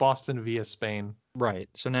 It's Boston via Spain. Right.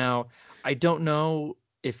 So now I don't know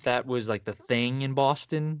if that was like the thing in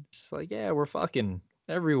Boston. Just like, yeah, we're fucking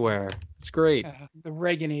everywhere. It's great. The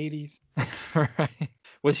Reagan 80s. Right.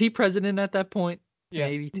 Was he president at that point? Yes.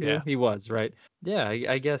 82? Yeah. He was, right? Yeah,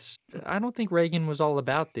 I guess. I don't think Reagan was all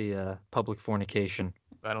about the public fornication.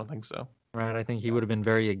 I don't think so. Right. I think he would have been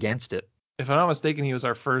very against it. If I'm not mistaken, he was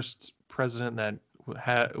our first president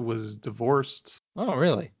that was divorced. Oh,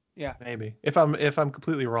 really? Yeah. Maybe. If I'm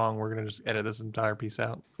completely wrong, we're gonna just edit this entire piece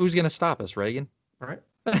out. Who's gonna stop us, Reagan? Right?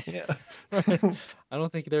 Yeah. I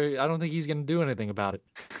don't think he's gonna do anything about it.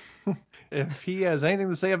 If he has anything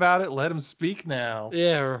to say about it, let him speak now.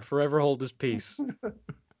 Yeah, or forever hold his peace.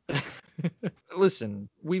 Listen,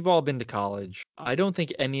 we've all been to college. I don't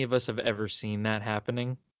think any of us have ever seen that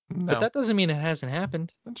happening. No. But that doesn't mean it hasn't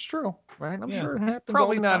happened. That's true. Right? I'm Yeah. sure it happens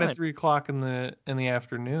Probably all the not time. at 3:00 in the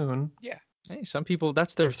afternoon. Hey, some people,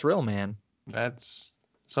 that's their thrill, man.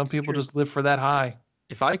 Some people just live for that high.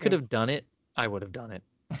 If I could have done it, I would have done it.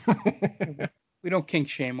 We don't kink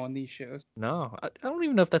shame on these shows. No, I don't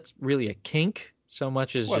even know if that's really a kink so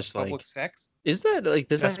much as just public like sex? Is that like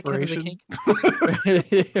does that count as a Desperation?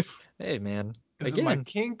 kink? Hey man, Is it my again,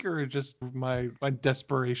 kink or just my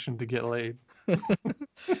desperation to get laid?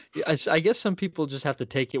 yeah, I guess some people just have to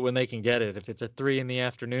take it when they can get it. If it's at 3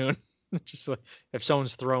 p.m, just like if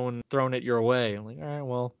someone's thrown it your way, I'm like, all right,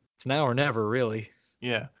 well, it's now or never, really.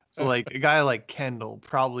 Yeah. So like a guy like Kendall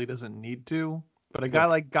probably doesn't need to, but a guy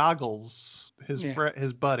like Goggles, his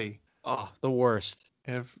buddy, Oh, the worst.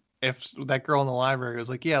 if that girl in the library was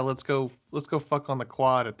like, yeah, let's go fuck on the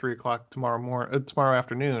quad at 3 o'clock tomorrow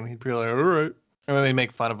afternoon, he'd be like, all right. And then they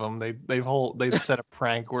make fun of him. They set a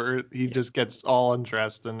prank where he just gets all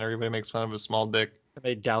undressed and everybody makes fun of his small dick.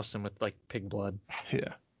 They douse him with like pig blood.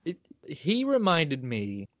 Yeah. He reminded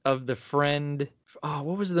me of the friend. Oh,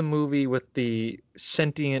 what was the movie with the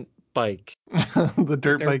sentient bike? The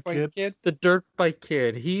dirt bike kid. The dirt bike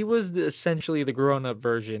kid. He was essentially the grown-up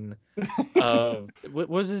version of what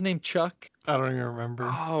was his name? Chuck? I don't even remember.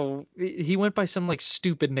 Oh, he went by some like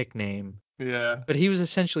stupid nickname. Yeah. But he was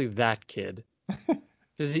essentially that kid.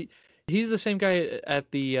 Because he's the same guy at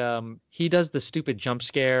the he does the stupid jump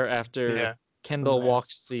scare after Kendall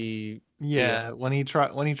walks the when he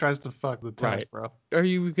tries to fuck the tennis pro. Are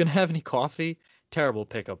you gonna have any coffee? Terrible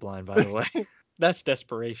pickup line, by the way. That's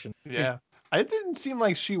desperation. Yeah. It didn't seem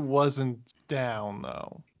like she wasn't down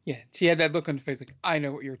though. Yeah, she had that look on her face like, I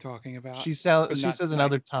know what you're talking about. She says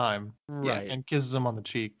another time. Right. And kisses him on the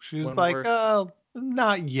cheek. She's When like, oh,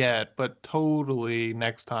 not yet, but totally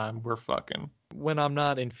next time we're fucking. When I'm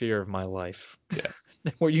not in fear of my life. Yeah.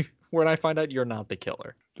 When I find out you're not the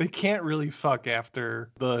killer. They can't really fuck after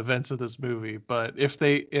the events of this movie, but if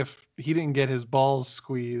he didn't get his balls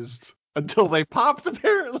squeezed until they popped,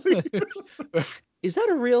 apparently. Is that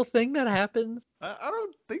a real thing that happens? I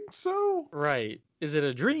don't think so. Right. Is it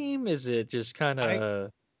a dream? Is it just kind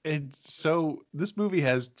of... This movie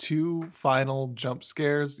has 2 final jump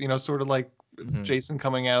scares, sort of like Jason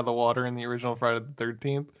coming out of the water in the original Friday the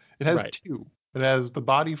 13th. It has 2. It has the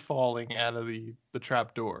body falling out of the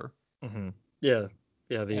trap door. Mm-hmm. Yeah.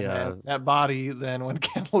 Yeah, that body then when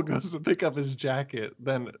Kendall goes to pick up his jacket,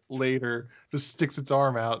 then later just sticks its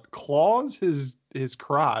arm out, claws his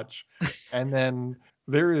crotch, and then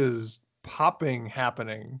there is popping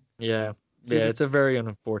happening. Yeah. It's a very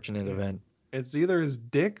unfortunate event. It's either his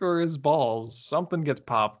dick or his balls. Something gets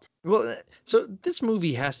popped. Well, so this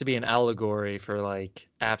movie has to be an allegory for like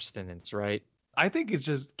abstinence, right? I think it's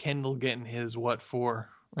just Kendall getting his what for,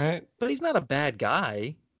 right? But he's not a bad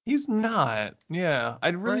guy. He's not. Yeah. I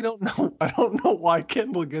really don't know. I don't know why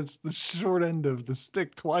Kendall gets the short end of the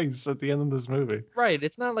stick twice at the end of this movie. Right.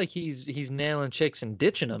 It's not like he's nailing chicks and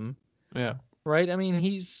ditching them. Yeah. Right. I mean,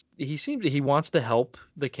 he wants to help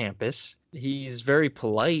the campus. He's very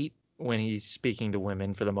polite when he's speaking to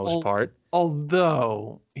women for the most part.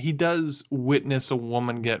 Although he does witness a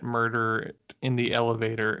woman get murdered in the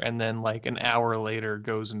elevator and then like an hour later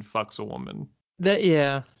goes and fucks a woman. This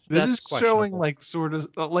is showing like sort of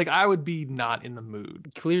like I would be not in the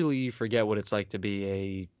mood. Clearly you forget what it's like to be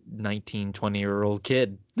a 19, 20-year-old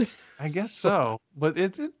kid. I guess so. But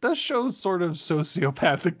it does show sort of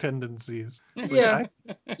sociopathic tendencies. Yeah.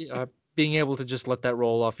 Being able to just let that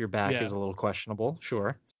roll off your back is a little questionable,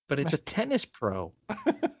 sure. But it's a tennis pro.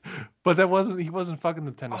 But he wasn't fucking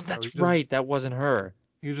the tennis pro. That's right. That wasn't her.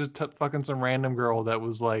 He was just fucking some random girl that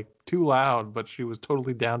was like too loud, but she was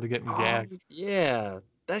totally down to getting gagged. Yeah,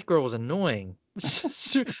 that girl was annoying.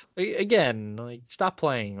 Again, like stop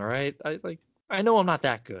playing, all right? I know I'm not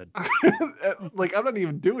that good. Like I'm not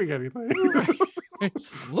even doing anything. I'm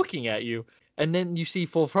looking at you, and then you see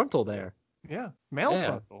full frontal there. Yeah, male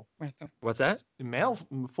frontal. What's that?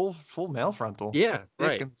 Full male frontal. Yeah,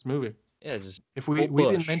 right. In this movie. Yeah, just if we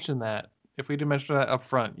didn't mention that. If we didn't mention that up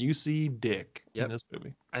front, you see dick in this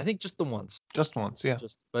movie. I think just the once. Just once, yeah.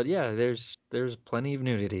 But yeah, there's plenty of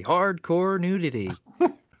nudity. Hardcore nudity.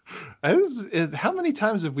 How many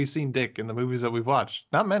times have we seen dick in the movies that we've watched?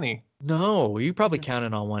 Not many. No, you probably count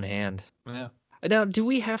it on one hand. Yeah. Now, do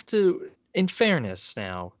we have to, in fairness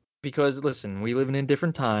now, because listen, we live in a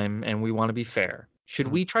different time and we want to be fair. Should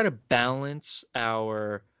we try to balance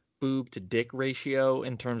our boob to dick ratio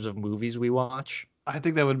in terms of movies we watch? I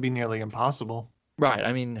think that would be nearly impossible. Right.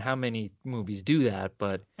 I mean, how many movies do that?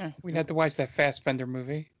 But we'd have to watch that Fassbender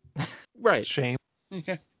movie. Right. Shame.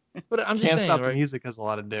 Yeah. But I'm just Can't saying, Stop right? the Music has a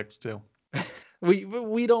lot of dicks too.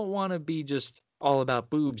 We don't want to be just all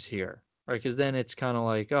about boobs here, right? Because then it's kind of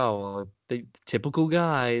like, oh, the typical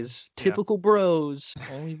guys, typical bros,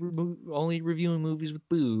 only reviewing movies with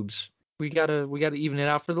boobs. We gotta even it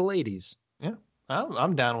out for the ladies. Yeah.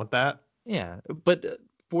 I'm down with that. Yeah, but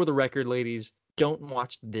for the record, ladies, don't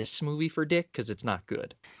watch this movie for Dick because it's not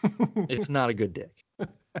good. It's not a good Dick.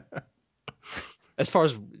 As far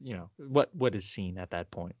as, what is seen at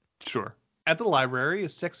that point. Sure. At the library, a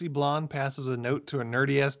sexy blonde passes a note to a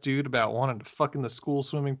nerdy-ass dude about wanting to fuck in the school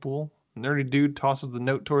swimming pool. The nerdy dude tosses the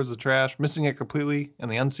note towards the trash, missing it completely,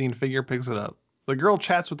 and the unseen figure picks it up. The girl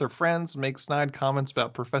chats with her friends, makes snide comments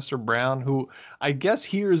about Professor Brown, who I guess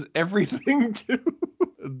hears everything too.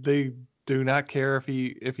 They do not care if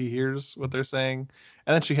he hears what they're saying,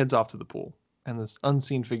 and then she heads off to the pool, and this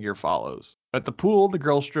unseen figure follows. At the pool, the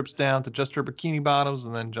girl strips down to just her bikini bottoms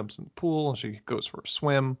and then jumps in the pool, and she goes for a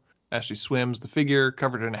swim. As she swims, the figure,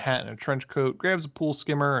 covered in a hat and a trench coat, grabs a pool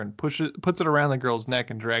skimmer and puts it around the girl's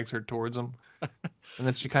neck and drags her towards him. And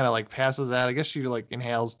then she kind of like passes out. I guess she like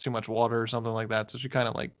inhales too much water or something like that, so she kind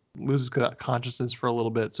of like loses consciousness for a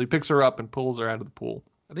little bit. So he picks her up and pulls her out of the pool.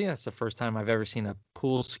 I think that's the first time I've ever seen a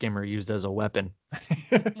pool skimmer used as a weapon.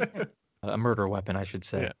 A murder weapon, I should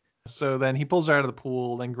say. Yeah. So then he pulls her out of the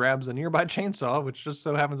pool, then grabs a nearby chainsaw, which just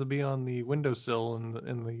so happens to be on the windowsill in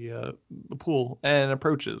the pool, and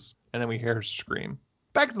approaches. And then we hear her scream.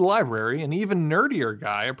 Back at the library, an even nerdier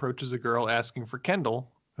guy approaches a girl asking for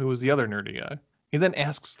Kendall, who was the other nerdy guy. He then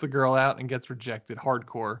asks the girl out and gets rejected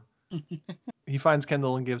hardcore. He finds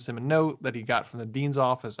Kendall and gives him a note that he got from the dean's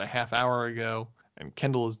office a half hour ago, and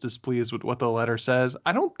Kendall is displeased with what the letter says.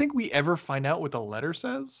 I don't think we ever find out what the letter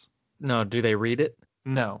says. No, do they read it?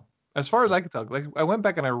 No. As far as I could tell, like I went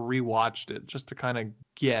back and I rewatched it just to kind of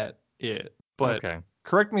get it. But okay.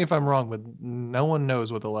 Correct me if I'm wrong, but no one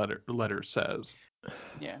knows what the letter says.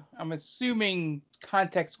 Yeah, I'm assuming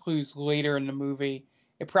context clues later in the movie.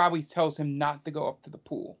 It probably tells him not to go up to the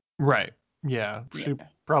pool. Right. Yeah. She Yeah.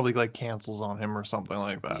 probably like cancels on him or something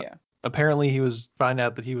like that. Yeah. Apparently find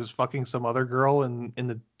out that he was fucking some other girl in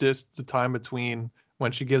the time between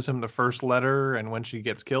when she gives him the first letter and when she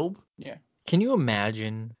gets killed. Yeah. Can you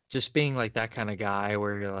imagine just being like that kind of guy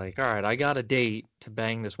where you're like, all right, I got a date to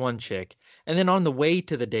bang this one chick, and then on the way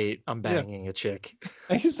to the date, I'm banging a chick.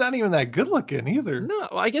 And he's not even that good looking either. No,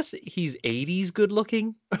 I guess he's 80s good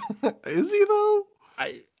looking. Is he though?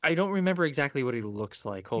 I don't remember exactly what he looks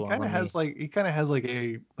like. Hold on. He kind of has like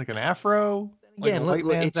an afro, like Again, a white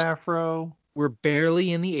man's afro. We're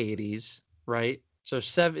barely in the 80s, right? So he's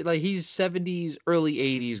 70s, early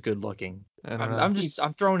 80s good looking.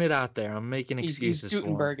 I'm throwing it out there. I'm making excuses he's for him.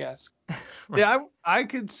 Gutenberg-esque. Right. Yeah, I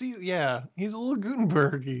could see. Yeah, he's a little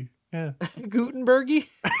Gutenbergy. Yeah, Gutenbergy.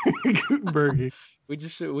 Gutenbergy.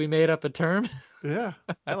 We made up a term. Yeah,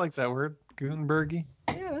 I like that word, Gutenbergy.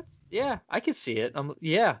 Yeah, I could see it.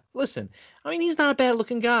 Listen, I mean, he's not a bad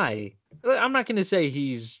looking guy. I'm not going to say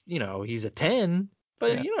he's a 10,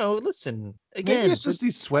 but listen, again. Maybe it's just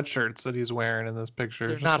these sweatshirts that he's wearing in this picture.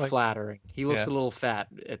 They're not flattering. He looks a little fat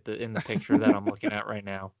in the picture that I'm looking at right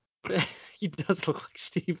now. He does look like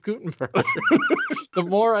Steve Gutenberg. The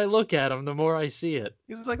more I look at him, the more I see it.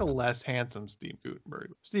 He's like a less handsome Steve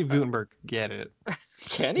Gutenberg. Steve Gutenberg could get it.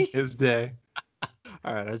 Can he? His day.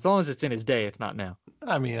 All right, as long as it's in his day, it's not now.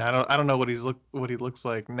 I mean, I don't know what he looks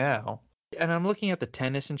like now. And I'm looking at the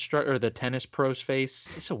tennis instructor or the tennis pro's face.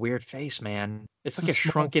 It's a weird face, man. It's like a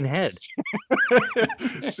shrunken head.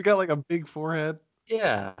 She's got like a big forehead.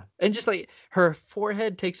 Yeah, and just like her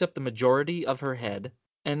forehead takes up the majority of her head,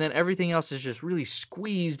 and then everything else is just really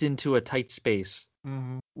squeezed into a tight space.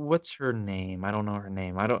 Mm-hmm. What's her name? I don't know her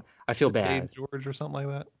name. I feel bad. George or something like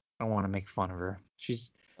that. I don't want to make fun of her. She's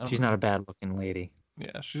not a bad looking lady.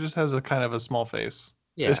 Yeah, she just has a kind of a small face.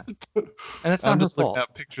 Yeah, and that's not I'm her just fault. looking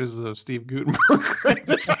at pictures of Steve Gutenberg right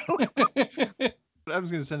now. I'm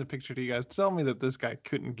just gonna send a picture to you guys. Tell me that this guy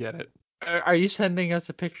couldn't get it. Are you sending us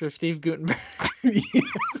a picture of Steve Gutenberg? Yeah.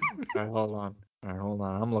 All right, hold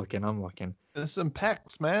on. I'm looking. There's some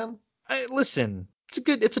pecs, man. Listen,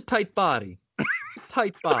 it's a tight body.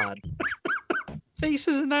 Tight bod. Face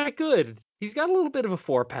isn't that good. He's got a little bit of a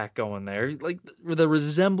 4-pack going there. Like the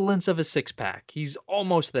resemblance of a 6-pack. He's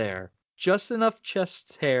almost there. Just enough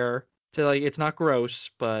chest hair to like it's not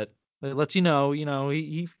gross, but it lets you know,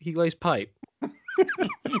 he lays pipe.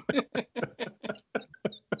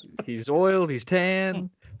 He's oiled, he's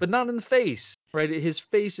tan, but not in the face, right? His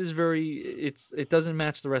face is it doesn't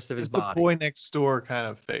match the rest of his body. It's a boy next door kind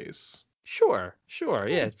of face. Sure,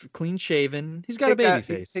 yeah, clean shaven. He's got a baby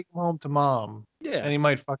face. Take him home to mom. Yeah. And he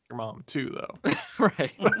might fuck your mom too, though.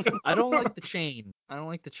 Right. I don't like the chain. I don't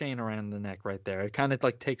like the chain around the neck right there. It kind of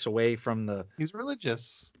like takes away from the. He's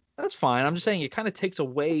religious. That's fine. I'm just saying it kind of takes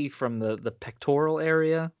away from the pectoral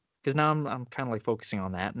area. Because now I'm kind of like focusing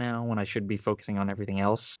on that now when I should be focusing on everything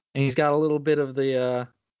else. And he's got a little bit of the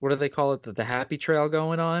what do they call it? The happy trail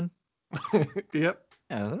going on. Yep.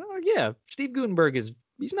 Yeah, Steve Gutenberg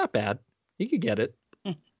he's not bad. He could get it.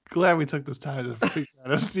 Glad we took this time to figure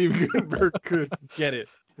out if Steve Gutenberg could get it.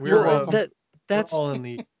 That's we're all in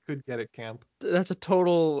the could get it camp. That's a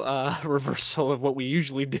total reversal of what we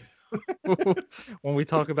usually do when we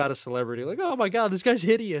talk about a celebrity. Like, oh my God, this guy's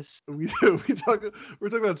hideous. We're talking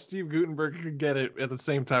about Steve Gutenberg could get it. At the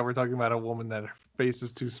same time, we're talking about a woman that her face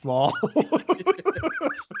is too small.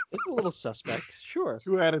 It's a little suspect, sure.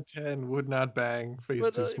 2 out of 10 would not bang. Face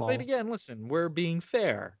too small. But again, listen, we're being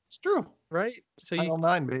fair. It's true, right? So Title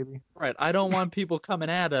IX, baby. Right. I don't want people coming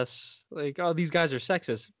at us like, oh, these guys are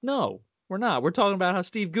sexist. No, we're not. We're talking about how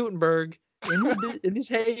Steve Gutenberg in his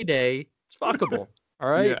heyday is fuckable. All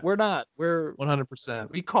right, yeah. We're not. We're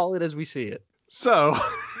 100%. We call it as we see it. So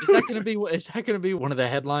is that gonna be one of the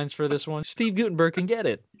headlines for this one? Steve Gutenberg can get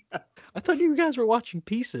it. I thought you guys were watching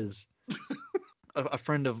Pieces. A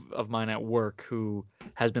friend of mine at work who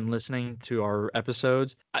has been listening to our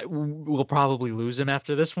episodes, we'll probably lose him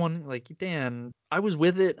after this one. Like, Dan, I was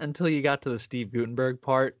with it until you got to the Steve Gutenberg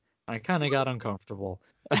part. I kind of got uncomfortable.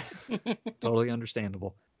 Totally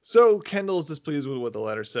understandable. So Kendall is displeased with what the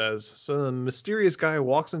letter says. So the mysterious guy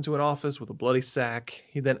walks into an office with a bloody sack.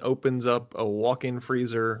 He then opens up a walk-in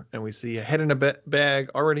freezer, and we see a head in a bag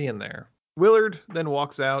already in there. Willard then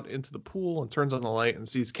walks out into the pool and turns on the light and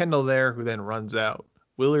sees Kendall there, who then runs out.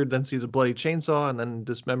 Willard then sees a bloody chainsaw and then a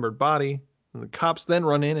dismembered body. And the cops then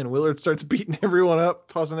run in, and Willard starts beating everyone up,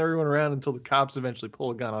 tossing everyone around until the cops eventually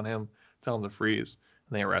pull a gun on him, tell him to freeze,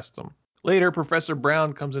 and they arrest him. Later, Professor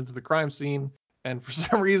Brown comes into the crime scene, and for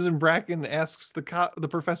some reason, Bracken asks the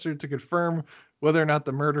professor to confirm whether or not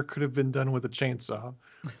the murder could have been done with a chainsaw.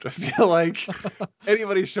 I feel like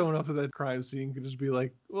anybody showing up to that crime scene could just be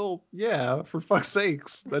like, well, yeah, for fuck's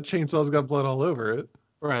sakes, that chainsaw's got blood all over it.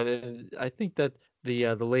 Right. I think that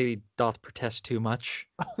the lady doth protest too much.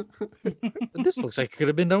 This looks like it could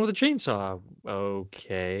have been done with a chainsaw.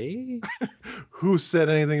 Okay. Who said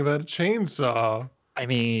anything about a chainsaw? I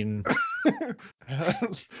mean...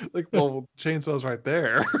 like, well, chainsaw's right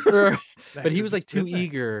there. But he was like too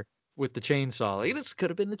eager with the chainsaw. Like, this could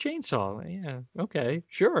have been the chainsaw. Yeah, okay,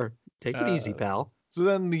 sure. Take it easy, pal. So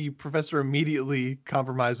then the professor immediately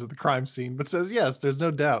compromises the crime scene, but says, yes, there's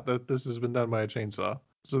no doubt that this has been done by a chainsaw.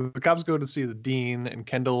 So the cops go to see the dean, and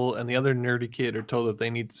Kendall and the other nerdy kid are told that they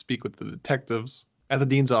need to speak with the detectives. At the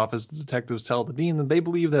dean's office, the detectives tell the dean that they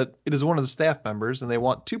believe that it is one of the staff members, and they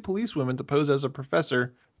want 2 policewomen to pose as a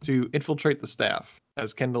professor to infiltrate the staff.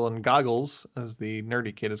 As Kendall and Goggles, as the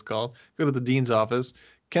nerdy kid is called, go to the dean's office,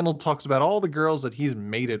 Kendall talks about all the girls that he's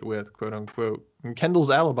mated with, quote unquote. And Kendall's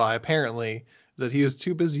alibi, apparently, is that he was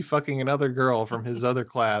too busy fucking another girl from his other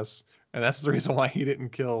class, and that's the reason why he didn't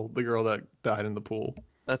kill the girl that died in the pool.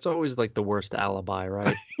 That's always like the worst alibi,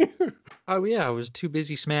 right? Oh, yeah, I was too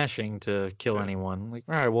busy smashing to kill anyone. Like,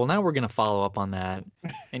 all right, well, now we're going to follow up on that.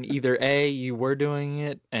 And either A, you were doing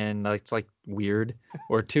it, and it's like weird,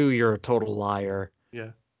 or 2, you're a total liar.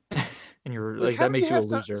 Yeah. And you're like that makes you a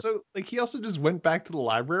loser. So, like, he also just went back to the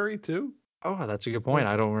library, too? Oh, that's a good point.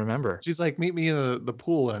 I don't remember. She's like, meet me in the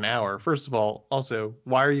pool in an hour. First of all, also,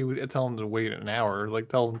 why are you telling him to wait an hour? Like,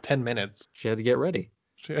 tell him 10 minutes. She had to get ready.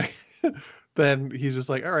 Then he's just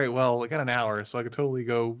like, all right, well, I got an hour, so I could totally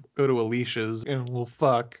go to Alicia's and we'll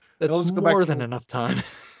fuck. That's just go more than enough time.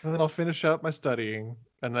 And then I'll finish up my studying,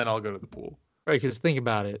 and then I'll go to the pool. Right, because think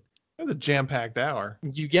about it. It's a jam-packed hour.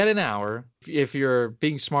 You get an hour. If you're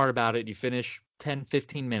being smart about it, you finish 10,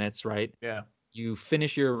 15 minutes, right? Yeah. You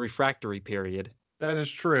finish your refractory period. That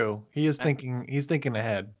is true. He's thinking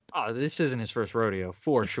ahead. Oh, this isn't his first rodeo,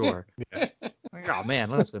 for sure. Yeah. Oh, man,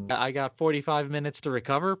 listen. I got 45 minutes to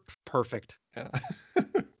recover. Perfect. Yeah.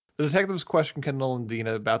 The detectives question Kendall and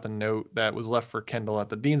Dina about the note that was left for Kendall at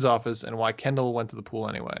the dean's office and why Kendall went to the pool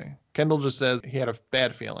anyway. Kendall just says he had a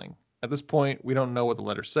bad feeling. At this point, we don't know what the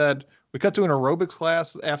letter said. We cut to an aerobics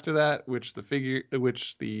class after that, which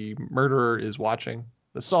the murderer is watching.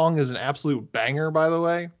 The song is an absolute banger, by the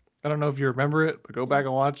way. I don't know if you remember it, but go back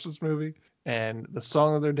and watch this movie. And the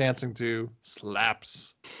song that they're dancing to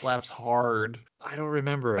slaps hard. I don't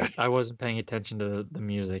remember it. I wasn't paying attention to the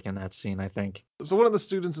music in that scene, I think. So one of the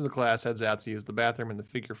students in the class heads out to use the bathroom, and the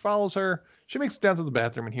figure follows her. She makes it down to the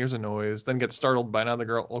bathroom and hears a noise, then gets startled by another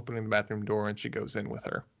girl opening the bathroom door, and she goes in with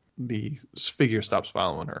her. The figure stops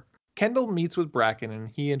following her. Kendall meets with Bracken, and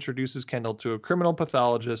he introduces Kendall to a criminal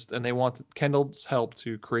pathologist, and they want Kendall's help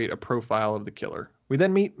to create a profile of the killer. We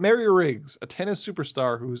then meet Mary Riggs, a tennis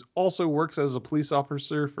superstar who also works as a police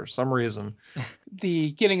officer for some reason.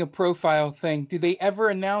 The getting a profile thing, do they ever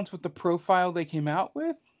announce what the profile they came out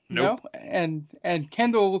with? Nope. No? And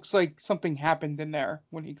Kendall looks like something happened in there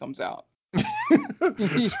when he comes out.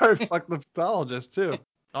 Try to fuck the pathologist too.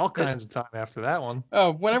 All kinds of time after that one.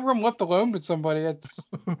 Oh, whenever I'm left alone with somebody, that's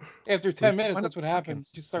after 10 minutes, that's what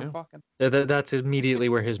happens. You start fucking. That's immediately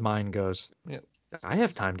where his mind goes. Yeah. I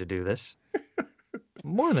have time to do this.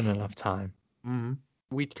 More than enough time. Mm-hmm.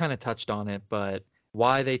 We kind of touched on it, but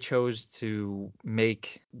why they chose to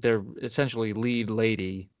make their essentially lead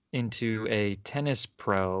lady into a tennis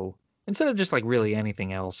pro instead of just like really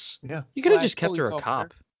anything else. Yeah. You could have just kept her a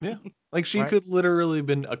cop. Yeah. Like she could literally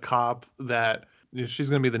been a cop that she's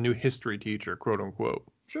going to be the new history teacher, quote unquote.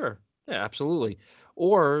 Sure. Yeah, absolutely.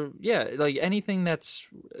 Or yeah, like anything that's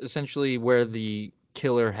essentially where the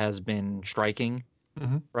killer has been striking.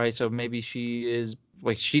 Mm-hmm. Right? So maybe she is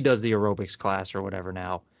like she does the aerobics class or whatever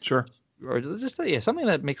now. Sure. Or just something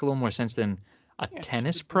that makes a little more sense than a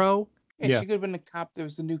tennis pro. Yeah, she could have been the cop that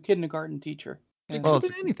was the new kindergarten teacher. It could have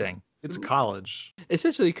been anything. It's college.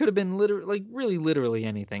 Essentially, it could have been literally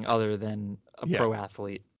anything other than a pro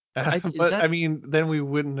athlete. I mean, then we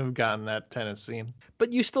wouldn't have gotten that tennis scene.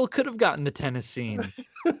 But you still could have gotten the tennis scene,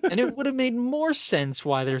 and it would have made more sense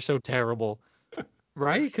why they're so terrible.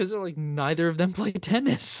 Right? Because like neither of them play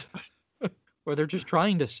tennis, or they're just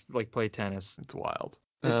trying to like play tennis. It's wild.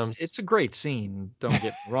 It's a great scene. Don't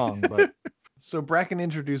get me wrong, but so Bracken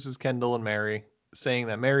introduces Kendall and Mary, saying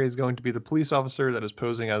that Mary is going to be the police officer that is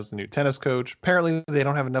posing as the new tennis coach. Apparently, they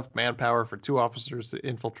don't have enough manpower for 2 officers to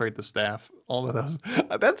infiltrate the staff. All of those.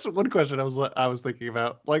 That's one question I was thinking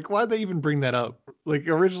about. Like, why'd they even bring that up? Like,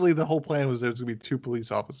 originally the whole plan was there was gonna be 2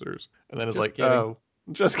 police officers, and then it's like, kidding. Oh,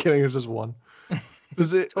 just kidding, it's just 1.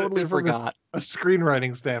 Is it totally forgot a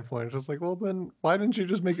screenwriting standpoint? It's just like, well, then why didn't you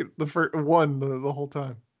just make it the first one the whole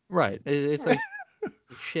time? Right. It's like,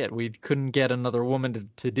 shit, we couldn't get another woman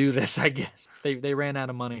to do this, I guess. They ran out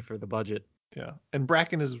of money for the budget. Yeah. And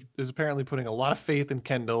Bracken is apparently putting a lot of faith in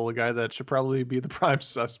Kendall, a guy that should probably be the prime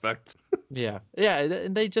suspect. Yeah. Yeah,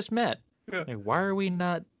 and they just met. Yeah. Like, why are we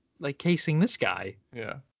not like casing this guy?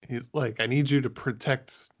 Yeah. He's like, I need you to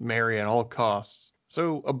protect Mary at all costs.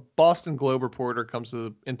 So a Boston Globe reporter comes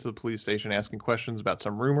into the police station asking questions about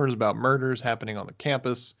some rumors about murders happening on the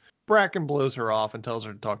campus. Bracken blows her off and tells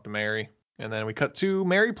her to talk to Mary. And then we cut to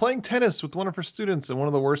Mary playing tennis with one of her students in one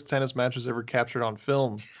of the worst tennis matches ever captured on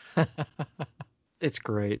film. It's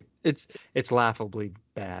great. It's laughably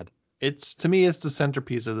bad. To me, it's the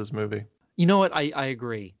centerpiece of this movie. You know what? I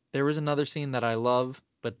agree. There was another scene that I love,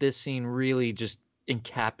 but this scene really just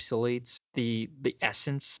encapsulates the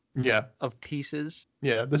essence of Pieces.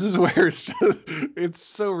 Yeah, this is where it's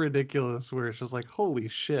so ridiculous where it's just like, holy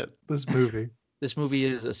shit, this movie. This movie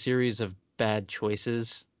is a series of bad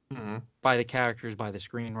choices by the characters, by the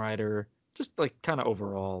screenwriter, just like kind of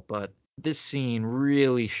overall. But this scene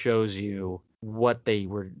really shows you what they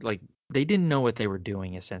were like. They didn't know what they were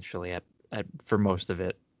doing essentially for most of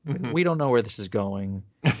it. Mm-hmm. We don't know where this is going.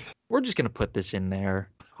 We're just going to put this in there.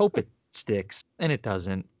 Hope it sticks. And it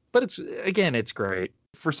doesn't. But it's great.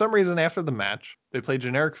 For some reason, after the match, they play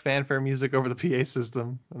generic fanfare music over the PA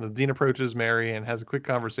system, and the dean approaches Mary and has a quick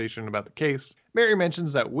conversation about the case. Mary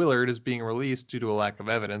mentions that Willard is being released due to a lack of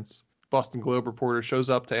evidence. Boston Globe reporter shows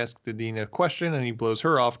up to ask the dean a question, and he blows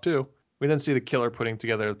her off too. We then see the killer putting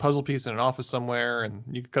together a puzzle piece in an office somewhere, and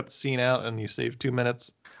you can cut the scene out and you save 2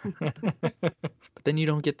 minutes. But then you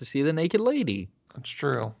don't get to see the naked lady. That's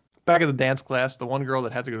true. Back at the dance class, the one girl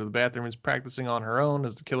that had to go to the bathroom is practicing on her own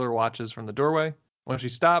as the killer watches from the doorway. When she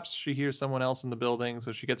stops, she hears someone else in the building,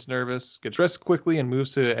 so she gets nervous, gets dressed quickly, and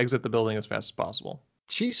moves to exit the building as fast as possible.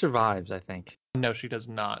 She survives, I think. No, she does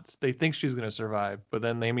not. They think she's going to survive, but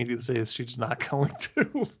then they immediately say she's not going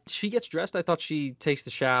to. She gets dressed. I thought she takes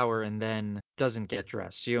the shower and then doesn't get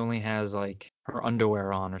dressed. She only has like her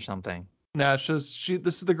underwear on or something. No, this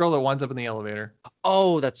is the girl that winds up in the elevator.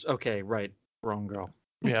 Oh, that's okay. Right. Wrong girl.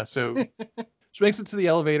 Yeah, so she makes it to the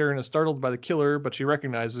elevator and is startled by the killer, but she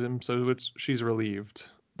recognizes him, so she's relieved.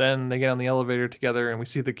 Then they get on the elevator together, and we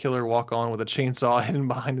see the killer walk on with a chainsaw hidden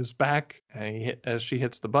behind his back. And as she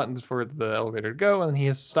hits the buttons for the elevator to go, and he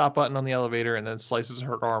hits the stop button on the elevator, and then slices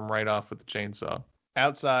her arm right off with the chainsaw.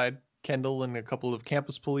 Outside, Kendall and a couple of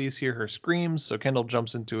campus police hear her screams, so Kendall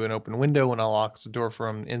jumps into an open window and unlocks the door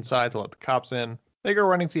from inside to let the cops in. They go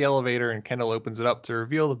running to the elevator, and Kendall opens it up to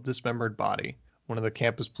reveal the dismembered body. One of the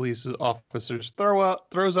campus police officers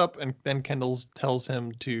throws up, and then Kendall tells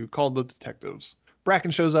him to call the detectives.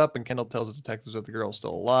 Bracken shows up, and Kendall tells the detectives that the girl's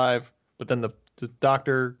still alive. But then the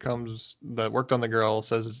doctor comes that worked on the girl,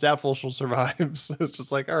 says it's doubtful she'll survive. So it's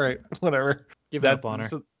just like, all right, whatever. Give up on her.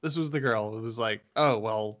 So this was the girl. It was like, oh,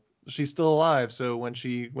 well, she's still alive. So when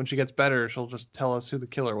she gets better, she'll just tell us who the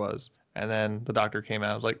killer was. And then the doctor came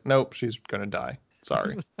out. I was like, nope, she's going to die.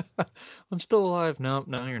 Sorry. I'm still alive. No,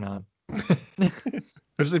 you're not.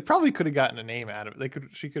 Which they probably could have gotten a name out of it.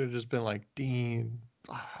 She could have just been like Dean.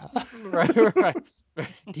 right.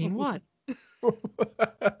 Dean what? What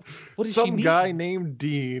does she Some mean? guy named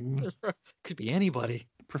Dean. Could be anybody.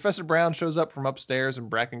 Professor Brown shows up from upstairs and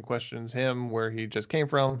Bracken questions him where he just came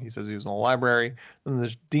from. He says he was in the library. Then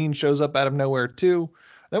the Dean shows up out of nowhere too.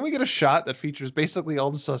 Then we get a shot that features basically all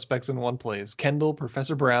the suspects in one place. Kendall,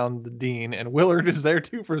 Professor Brown, the Dean, and Willard is there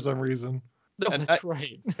too for some reason. No, that's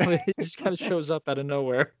right. It just kind of shows up out of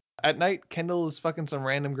nowhere. At night, Kendall is fucking some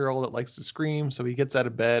random girl that likes to scream, so he gets out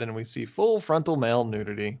of bed and we see full frontal male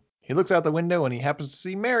nudity. He looks out the window and he happens to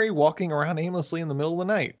see Mary walking around aimlessly in the middle of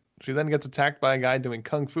the night. She then gets attacked by a guy doing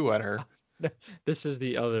kung fu at her. This is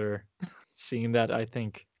the other scene that I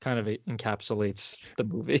think kind of encapsulates the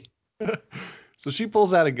movie. So she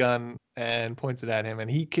pulls out a gun and points it at him, and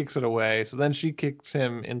he kicks it away. So then she kicks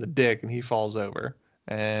him in the dick, and he falls over.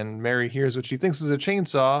 And Mary hears what she thinks is a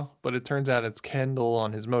chainsaw, but it turns out it's Kendall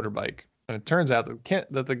on his motorbike. And it turns out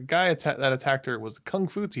that the guy that attacked her was the kung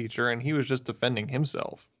fu teacher, and he was just defending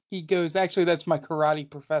himself. He goes, actually, that's my karate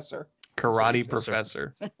professor. Karate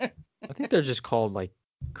professor. I think they're just called like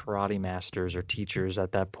karate masters or teachers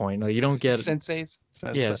at that point. Like you don't get senseis.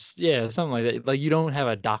 Yes, yeah, something like that. Like you don't have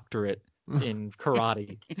a doctorate in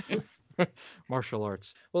karate, martial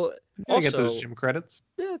arts. Well, you also get those gym credits.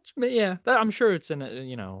 Yeah, I'm sure it's in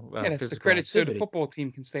that's the credits so the football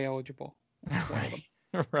team can stay eligible. Right.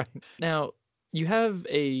 Now you have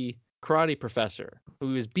a karate professor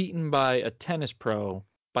who is beaten by a tennis pro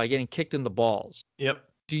by getting kicked in the balls. Yep.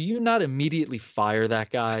 Do you not immediately fire that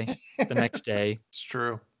guy the next day? It's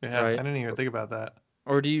true. Yeah, right? I didn't even think about that.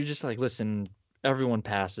 Or do you just like, listen, everyone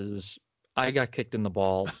passes. I got kicked in the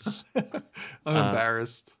balls. I'm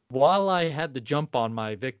embarrassed. While I had the jump on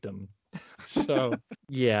my victim. So,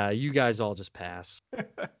 yeah, you guys all just pass.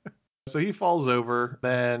 So he falls over.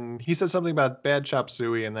 Then he says something about bad chop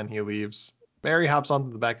suey, and then he leaves. Mary hops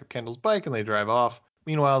onto the back of Kendall's bike, and they drive off.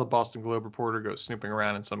 Meanwhile, the Boston Globe reporter goes snooping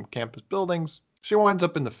around in some campus buildings. She winds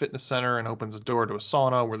up in the fitness center and opens a door to a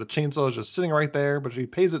sauna where the chainsaw is just sitting right there, but she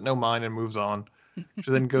pays it no mind and moves on. She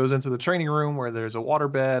then goes into the training room where there's a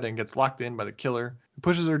waterbed and gets locked in by the killer, who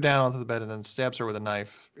pushes her down onto the bed and then stabs her with a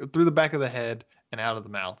knife through the back of the head and out of the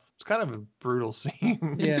mouth. It's kind of a brutal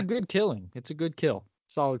scene. It's a good killing. It's a good kill.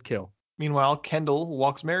 Solid kill. Meanwhile, Kendall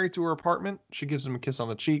walks Mary to her apartment. She gives him a kiss on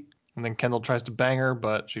the cheek, and then Kendall tries to bang her,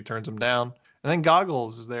 but she turns him down. And then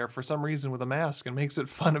Goggles is there for some reason with a mask and makes it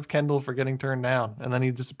fun of Kendall for getting turned down. And then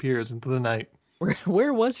he disappears into the night.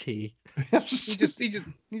 Where was he?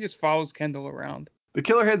 he just follows Kendall around. The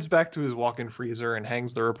killer heads back to his walk-in freezer and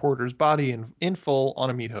hangs the reporter's body in full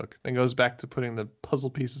on a meat hook. Then goes back to putting the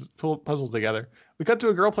puzzle together. We cut to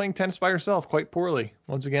a girl playing tennis by herself, quite poorly,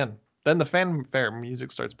 once again. Then the fanfare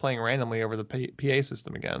music starts playing randomly over the PA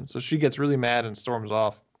system again. So she gets really mad and storms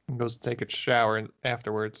off and goes to take a shower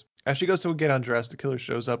afterwards. As she goes to get undressed, the killer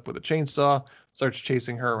shows up with a chainsaw, starts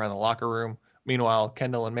chasing her around the locker room. Meanwhile,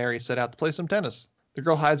 Kendall and Mary set out to play some tennis. The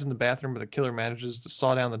girl hides in the bathroom, but the killer manages to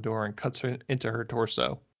saw down the door and cuts her into her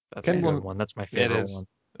torso. That's a good one. That's my favorite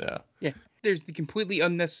one. Yeah. There's the completely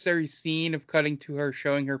unnecessary scene of cutting to her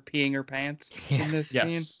showing her peeing her pants in this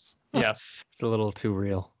scene. Yes. It's a little too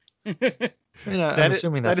real. I'm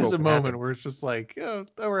assuming that is a moment where it's just like, oh,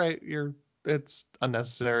 all right, it's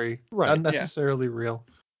unnecessary, right? Unnecessarily real.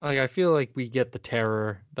 Like I feel like we get the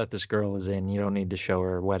terror that this girl is in. You don't need to show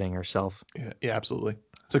her wetting herself. Yeah, absolutely.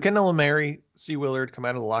 So Kendall and Mary see Willard come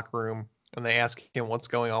out of the locker room and they ask him what's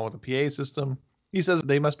going on with the PA system. He says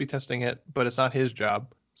they must be testing it, but it's not his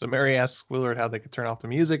job. So Mary asks Willard how they could turn off the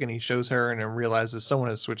music, and he shows her and then realizes someone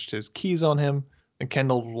has switched his keys on him. And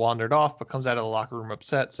Kendall wandered off, but comes out of the locker room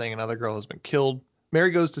upset, saying another girl has been killed.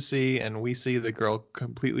 Mary goes to see, and we see the girl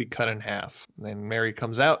completely cut in half. Then Mary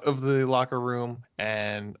comes out of the locker room,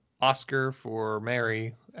 and Oscar for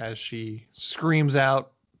Mary as she screams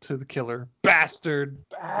out to the killer, "Bastard!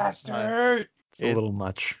 Bastard!" It's a little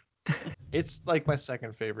much. It's like my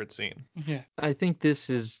second favorite scene. Yeah. I think this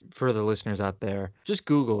is, for the listeners out there, just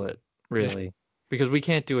Google it, really. Because we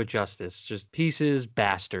can't do it justice. Just Pieces,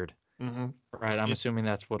 Bastard. Mm-hmm. Right, I'm assuming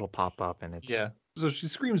that's what'll pop up, and it's... Yeah. So she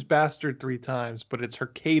screams bastard 3 times, but it's her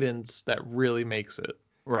cadence that really makes it.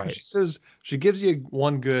 Right. She says she gives you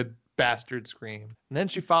one good bastard scream, and then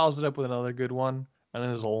she follows it up with another good one, and then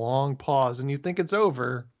there's a long pause, and you think it's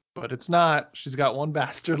over, but it's not. She's got one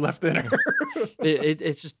bastard left in her.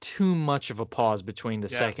 It's just too much of a pause between the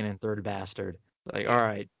second and third bastard. Like, all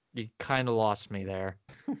right, you kind of lost me there.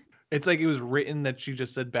 It's like it was written that she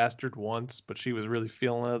just said bastard once, but she was really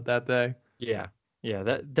feeling it that day. Yeah,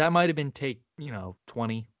 that might have been take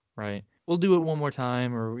 20, right? we'll do it one more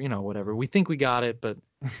time, or whatever. We think we got it, but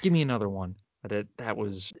give me another one. But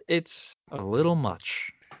it's a little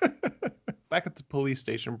much. Back at the police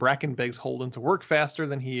station, Bracken begs Holden to work faster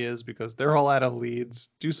than he is because they're all out of leads.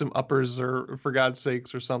 Do some uppers or, for God's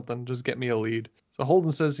sakes, or something. Just get me a lead. So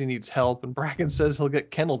Holden says he needs help, and Bracken says he'll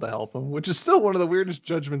get Kendall to help him, which is still one of the weirdest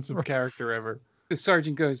judgments of character ever. The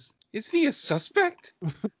sergeant goes, "Isn't he a suspect?"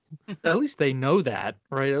 At least they know that,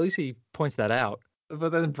 right? At least he points that out. But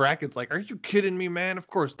then Bracken's like, "Are you kidding me, man? Of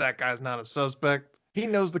course that guy's not a suspect. He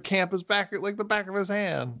knows the camp is back like the back of his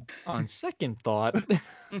hand." On second thought,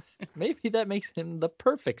 maybe that makes him the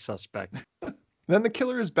perfect suspect. Then the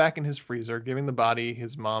killer is back in his freezer, giving the body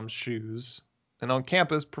his mom's shoes. And on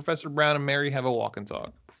campus, Professor Brown and Mary have a walk and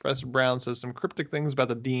talk. Professor Brown says some cryptic things about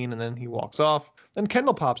the dean, and then he walks off. Then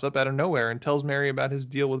Kendall pops up out of nowhere and tells Mary about his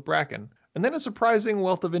deal with Bracken. And then a surprising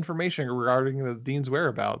wealth of information regarding the dean's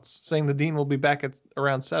whereabouts, saying the dean will be back at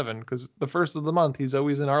around 7, because the first of the month he's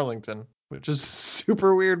always in Arlington, which is a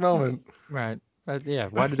super weird moment. Right. Yeah.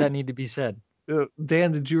 Why did that need to be said?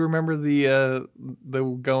 Dan, did you remember the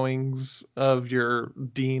goings of your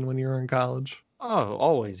dean when you were in college? Oh,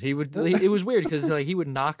 always. It was weird because he would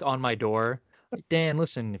knock on my door. Like, Dan,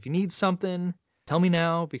 listen, if you need something, tell me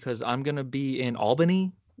now because I'm going to be in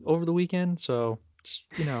Albany over the weekend. So,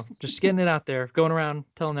 just getting it out there, going around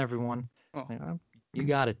telling everyone. Oh. You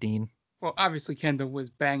got it, Dean. Well, obviously Kendall was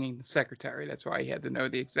banging the secretary. That's why he had to know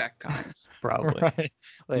the exact times. Probably. Right.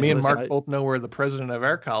 Me and Mark both know where the president of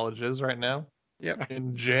our college is right now. Yep.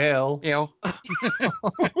 In jail.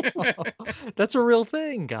 That's a real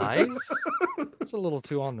thing, guys. It's a little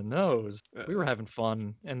too on the nose. We were having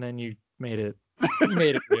fun, and then you made it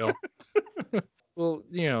real. Well,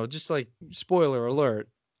 just like spoiler alert,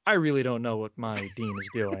 I really don't know what my dean is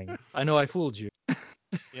doing. I know I fooled you.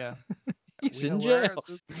 Yeah. He's in jail.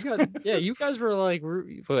 You guys were like,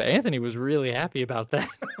 well, Anthony was really happy about that.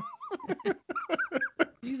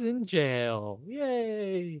 He's in jail.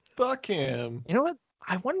 Yay. Fuck him. You know what?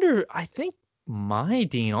 I think my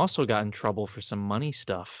dean also got in trouble for some money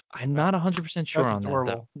stuff. I'm not 100% sure on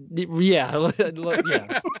adorable. that, though. Yeah.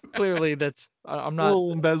 Yeah. Clearly, I'm not. A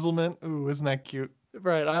little embezzlement. Ooh, isn't that cute?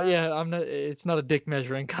 Right. I'm not. It's not a dick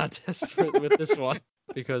measuring contest with this one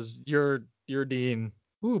because your dean.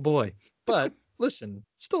 Ooh, boy. But listen,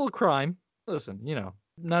 still a crime. Listen,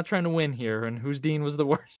 not trying to win here, and whose dean was the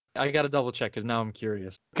worst. I got to double check because now I'm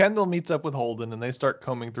curious. Kendall meets up with Holden, and they start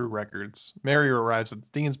combing through records. Mary arrives at the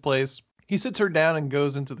dean's place. He sits her down and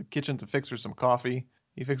goes into the kitchen to fix her some coffee.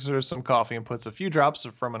 He fixes her some coffee and puts a few drops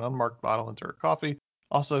from an unmarked bottle into her coffee.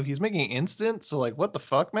 Also, he's making instant, so what the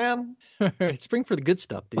fuck, man? Spring for the good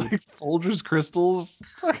stuff, dude. Like Folgers crystals.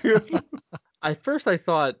 At first, I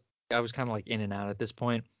thought I was kind of in and out at this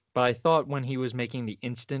point, but I thought when he was making the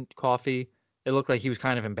instant coffee, it looked like he was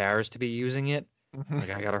kind of embarrassed to be using it.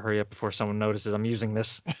 I gotta hurry up before someone notices I'm using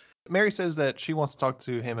this. Mary says that she wants to talk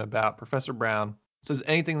to him about Professor Brown. Says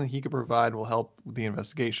anything that he could provide will help with the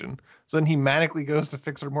investigation. So then he manically goes to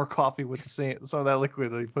fix her more coffee with some of that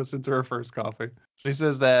liquid that he puts into her first coffee. She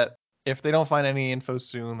says that if they don't find any info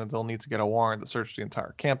soon, then they'll need to get a warrant to search the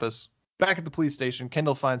entire campus. Back at the police station,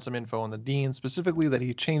 Kendall finds some info on the dean, specifically that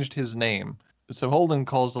he changed his name. So Holden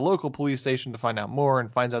calls the local police station to find out more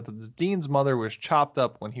and finds out that the dean's mother was chopped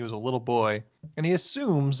up when he was a little boy, and he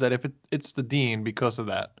assumes that it's the dean because of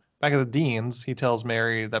that. Back at the dean's, he tells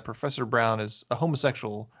Mary that Professor Brown is a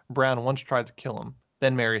homosexual. Brown once tried to kill him.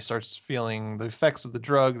 Then Mary starts feeling the effects of the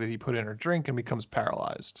drug that he put in her drink and becomes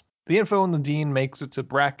paralyzed. The info on the dean makes it to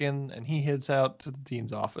Bracken, and he heads out to the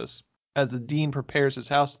dean's office. As the dean prepares his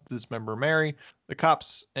house to dismember Mary, the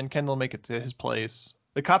cops and Kendall make it to his place.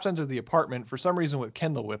 The cops enter the apartment, for some reason with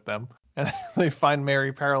Kendall with them, and they find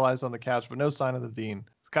Mary paralyzed on the couch, but no sign of the dean.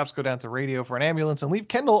 The cops go down to radio for an ambulance and leave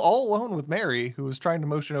Kendall all alone with Mary, who is trying to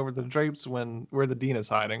motion over the drapes where the dean is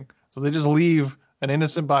hiding. So they just leave an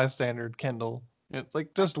innocent bystander, Kendall. It's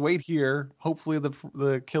just wait here. Hopefully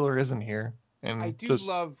the killer isn't here. And I do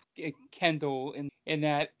love Kendall in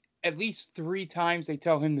that at least 3 times they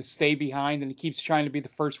tell him to stay behind, and he keeps trying to be the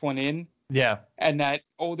first one in. Yeah. And that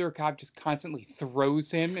older cop just constantly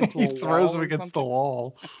throws him into a wall. He throws him against the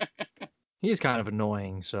wall. He's kind of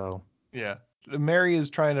annoying, so. Yeah. Mary is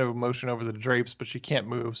trying to motion over the drapes, but she can't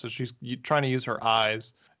move, so she's trying to use her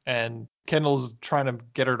eyes. And Kendall's trying to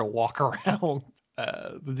get her to walk around.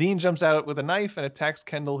 The dean jumps out with a knife and attacks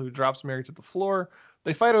Kendall, who drops Mary to the floor.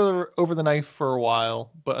 They fight over the knife for a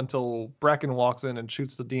while, but until Bracken walks in and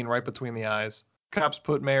shoots the dean right between the eyes. Cops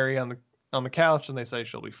put Mary on the couch, and they say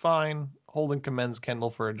she'll be fine. Holden commends Kendall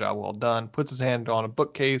for a job well done, puts his hand on a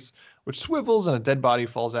bookcase, which swivels, and a dead body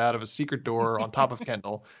falls out of a secret door on top of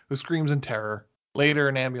Kendall, who screams in terror. Later,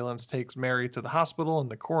 an ambulance takes Mary to the hospital, and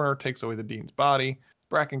the coroner takes away the dean's body.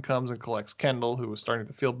 Bracken comes and collects Kendall, who was starting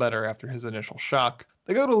to feel better after his initial shock.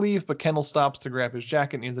 They go to leave, but Kendall stops to grab his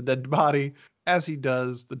jacket near the dead body. As he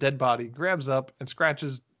does, the dead body grabs up and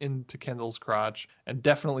scratches into Kendall's crotch and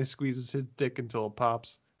definitely squeezes his dick until it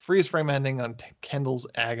pops. Freeze frame ending on Kendall's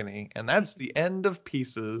agony. And that's the end of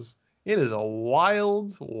Pieces. It is a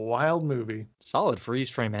wild, wild movie. Solid freeze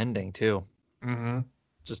frame ending, too. Mm-hmm.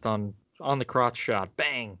 Just on the crotch shot.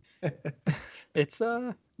 Bang. It's,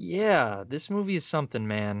 yeah, this movie is something,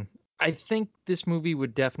 man. I think this movie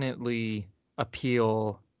would definitely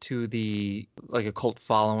appeal to like a cult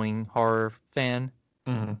following horror fan.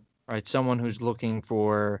 Mm-hmm. Right? Someone who's looking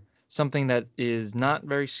for something that is not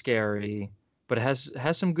very scary, but has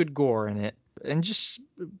some good gore in it and just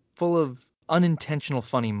full of unintentional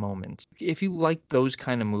funny moments. If you like those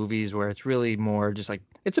kind of movies where it's really more just like,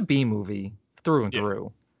 it's a B movie through and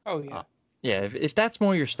through. Oh, yeah. Yeah, if that's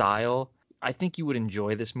more your style, I think you would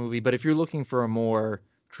enjoy this movie. But if you're looking for a more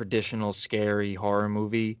traditional scary horror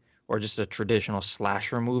movie or just a traditional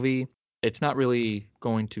slasher movie, it's not really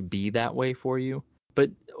going to be that way for you. But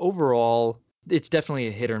overall, it's definitely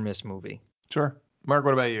a hit or miss movie. Sure. Mark,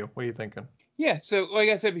 what about you? What are you thinking? Yeah, so like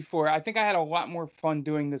I said before, I think I had a lot more fun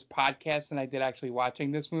doing this podcast than I did actually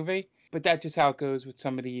watching this movie. But that's just how it goes with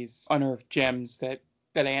some of these unearthed gems that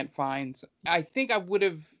Ant finds. I think I would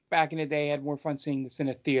have, back in the day, had more fun seeing this in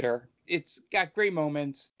a theater. It's got great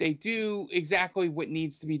moments. They do exactly what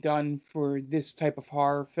needs to be done for this type of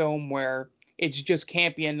horror film where it's just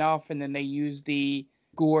campy enough, and then they use the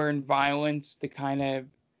gore and violence to kind of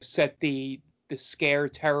set the scare,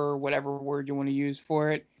 terror, whatever word you want to use for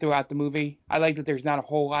it throughout the movie. I like that there's not a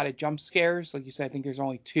whole lot of jump scares. Like you said, I think there's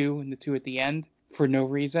only 2, and the 2 at the end for no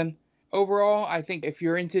reason. Overall, I think if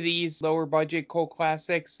you're into these lower budget cult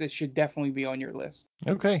classics, this should definitely be on your list.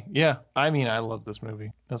 Okay, yeah. I mean, I love this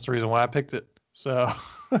movie. That's the reason why I picked it. So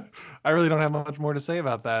I really don't have much more to say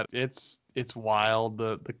about that. It's wild.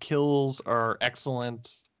 The kills are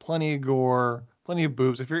excellent. Plenty of gore, plenty of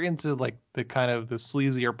boobs. If you're into like the kind of the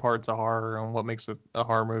sleazier parts of horror and what makes it a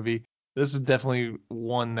horror movie, this is definitely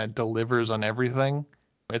one that delivers on everything.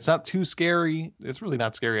 It's not too scary. It's really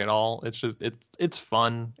not scary at all. It's just it's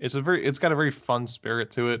fun. It's got a very fun spirit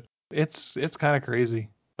to it. It's kind of crazy,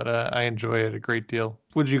 but I enjoy it a great deal.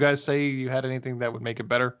 Would you guys say you had anything that would make it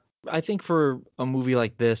better? I think for a movie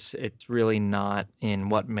like this, it's really not in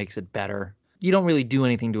what makes it better. You don't really do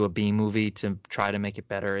anything to a B movie to try to make it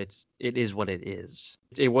better. It is what it is.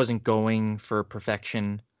 It wasn't going for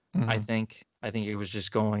perfection, I think. I think it was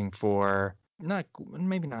just going for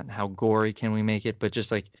maybe not how gory can we make it, but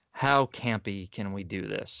just like how campy can we do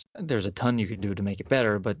this? There's a ton you could do to make it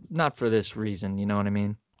better, but not for this reason. You know what I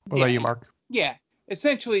mean? What about you, Mark? Yeah,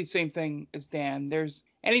 essentially the same thing as Dan. There's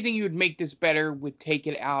anything you would make this better would take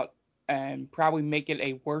it out and probably make it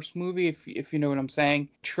a worse movie, if you know what I'm saying.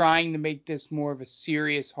 Trying to make this more of a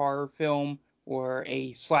serious horror film or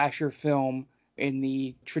a slasher film in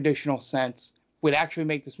the traditional sense would actually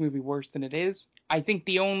make this movie worse than it is. I think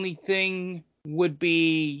the only thing would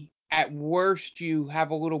be, at worst, you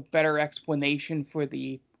have a little better explanation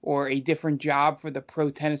or a different job for the pro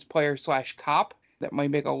tennis player / cop. That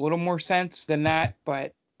might make a little more sense than that,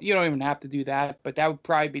 but you don't even have to do that. But that would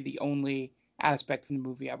probably be the only aspect from the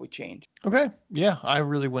movie I would change. Okay, yeah, I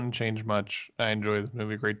really wouldn't change much. I enjoy this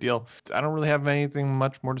movie a great deal. I don't really have anything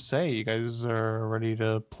much more to say. You guys are ready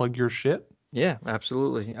to plug your shit? Yeah,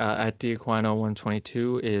 absolutely. At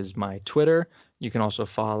Diaquino122 is my Twitter. You can also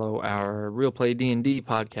follow our Real Play D&D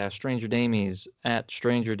podcast, Stranger Damies, at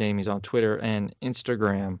Stranger Damies on Twitter and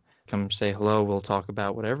Instagram. Come say hello. We'll talk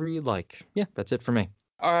about whatever you like. Yeah, that's it for me.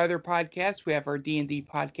 Our other podcasts, we have our D&D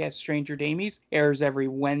podcast, Stranger Damies, airs every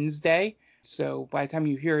Wednesday. So by the time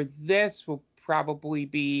you hear this, we'll probably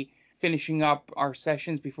be finishing up our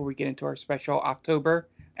sessions before we get into our special October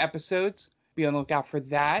episodes. Be on the lookout for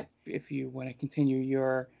that if you want to continue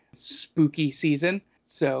your spooky season.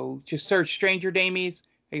 So just search Stranger Damies.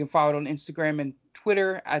 You can follow it on Instagram and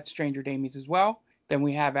Twitter at Stranger Damies as well. Then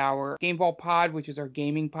we have our Game Vault Pod, which is our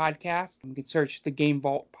gaming podcast. You can search the Game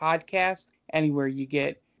Vault Podcast anywhere you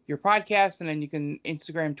get your podcast, and then you can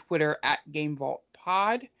Instagram, Twitter at Game Vault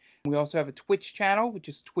Pod. We also have a Twitch channel, which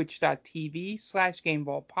is twitch.tv/Game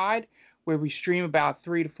Vault Pod, where we stream about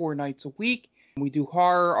 3 to 4 nights a week. We do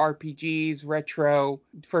horror, RPGs, retro,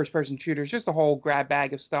 first-person shooters, just a whole grab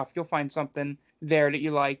bag of stuff. You'll find something there that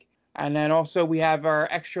you like. And then also we have our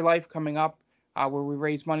Extra Life coming up, where we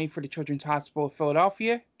raise money for the Children's Hospital of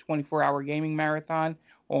Philadelphia, 24-hour gaming marathon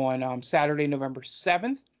on Saturday, November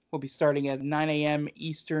 7th. We'll be starting at 9 a.m.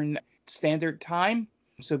 Eastern Standard Time,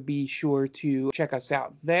 so be sure to check us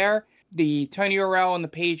out there. The Tiny URL and the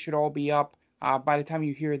page should all be up by the time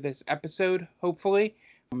you hear this episode, hopefully.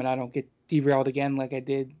 And I don't get derailed again like I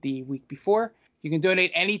did the week before. You can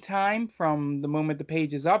donate anytime from the moment the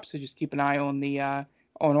page is up, so just keep an eye on the on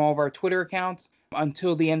all of our Twitter accounts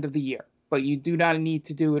until the end of the year. But you do not need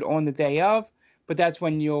to do it on the day of, but that's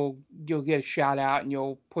when you'll get a shout out and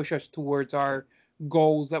you'll push us towards our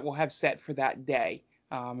goals that we'll have set for that day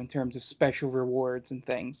in terms of special rewards and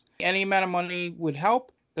things. Any amount of money would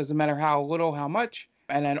help. Doesn't matter how little, how much.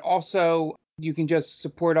 And then also you can just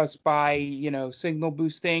support us by, signal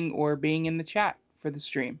boosting or being in the chat for the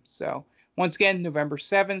stream. So once again, November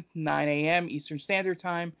 7th, 9 a.m. Eastern Standard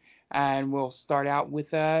Time. And we'll start out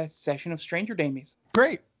with a session of Stranger Damies.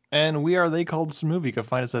 Great. And we are They Called This a Movie. You can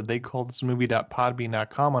find us at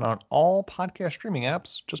theycalledthismovie.podbean.com and on all podcast streaming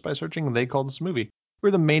apps just by searching They Called This a Movie.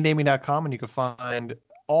 We're themaindamie.com, and you can find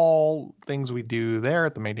all things we do there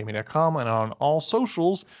at themaindamie.com and on all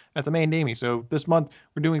socials at The Main Damie. So this month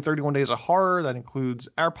we're doing 31 Days of Horror. That includes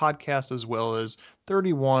our podcast as well as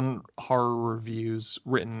 31 horror reviews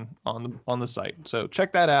written on the site. So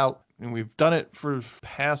check that out. And we've done it for the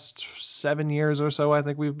past 7 years or so. I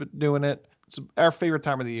think we've been doing it. It's our favorite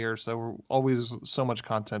time of the year, so we're always so much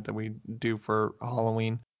content that we do for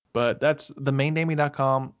Halloween. But that's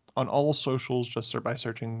themaindamie.com on all socials, just by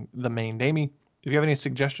searching The Main Damie. If you have any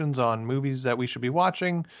suggestions on movies that we should be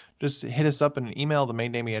watching, just hit us up in an email,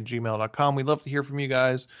 themaindamie@gmail.com. We'd love to hear from you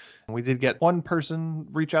guys. We did get one person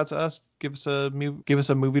reach out to us, give us a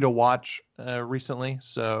movie to watch recently,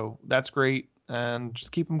 so that's great. And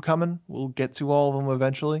just keep them coming. We'll get to all of them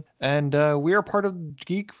eventually. And we are part of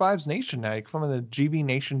Geek Vibes Nation now. You can find them at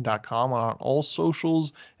gvnation.com on all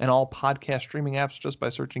socials and all podcast streaming apps just by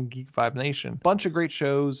searching Geek Vibe Nation. Bunch of great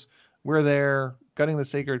shows. We're there. Gutting the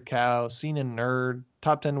Sacred Cow, Scene and Nerd,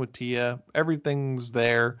 Top 10 with Tia. Everything's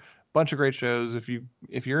there. Bunch of great shows. If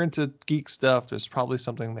you're into geek stuff, there's probably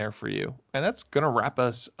something there for you. And that's gonna wrap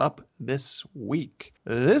us up this week.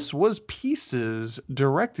 This was Pieces,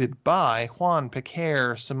 directed by Juan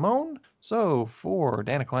Piquer Simone. So for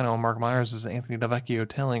Dan Aquino and Mark Myers, this is Anthony Delvecchio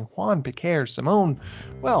telling Juan Piquer Simone,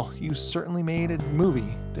 well, you certainly made a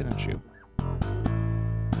movie, didn't you?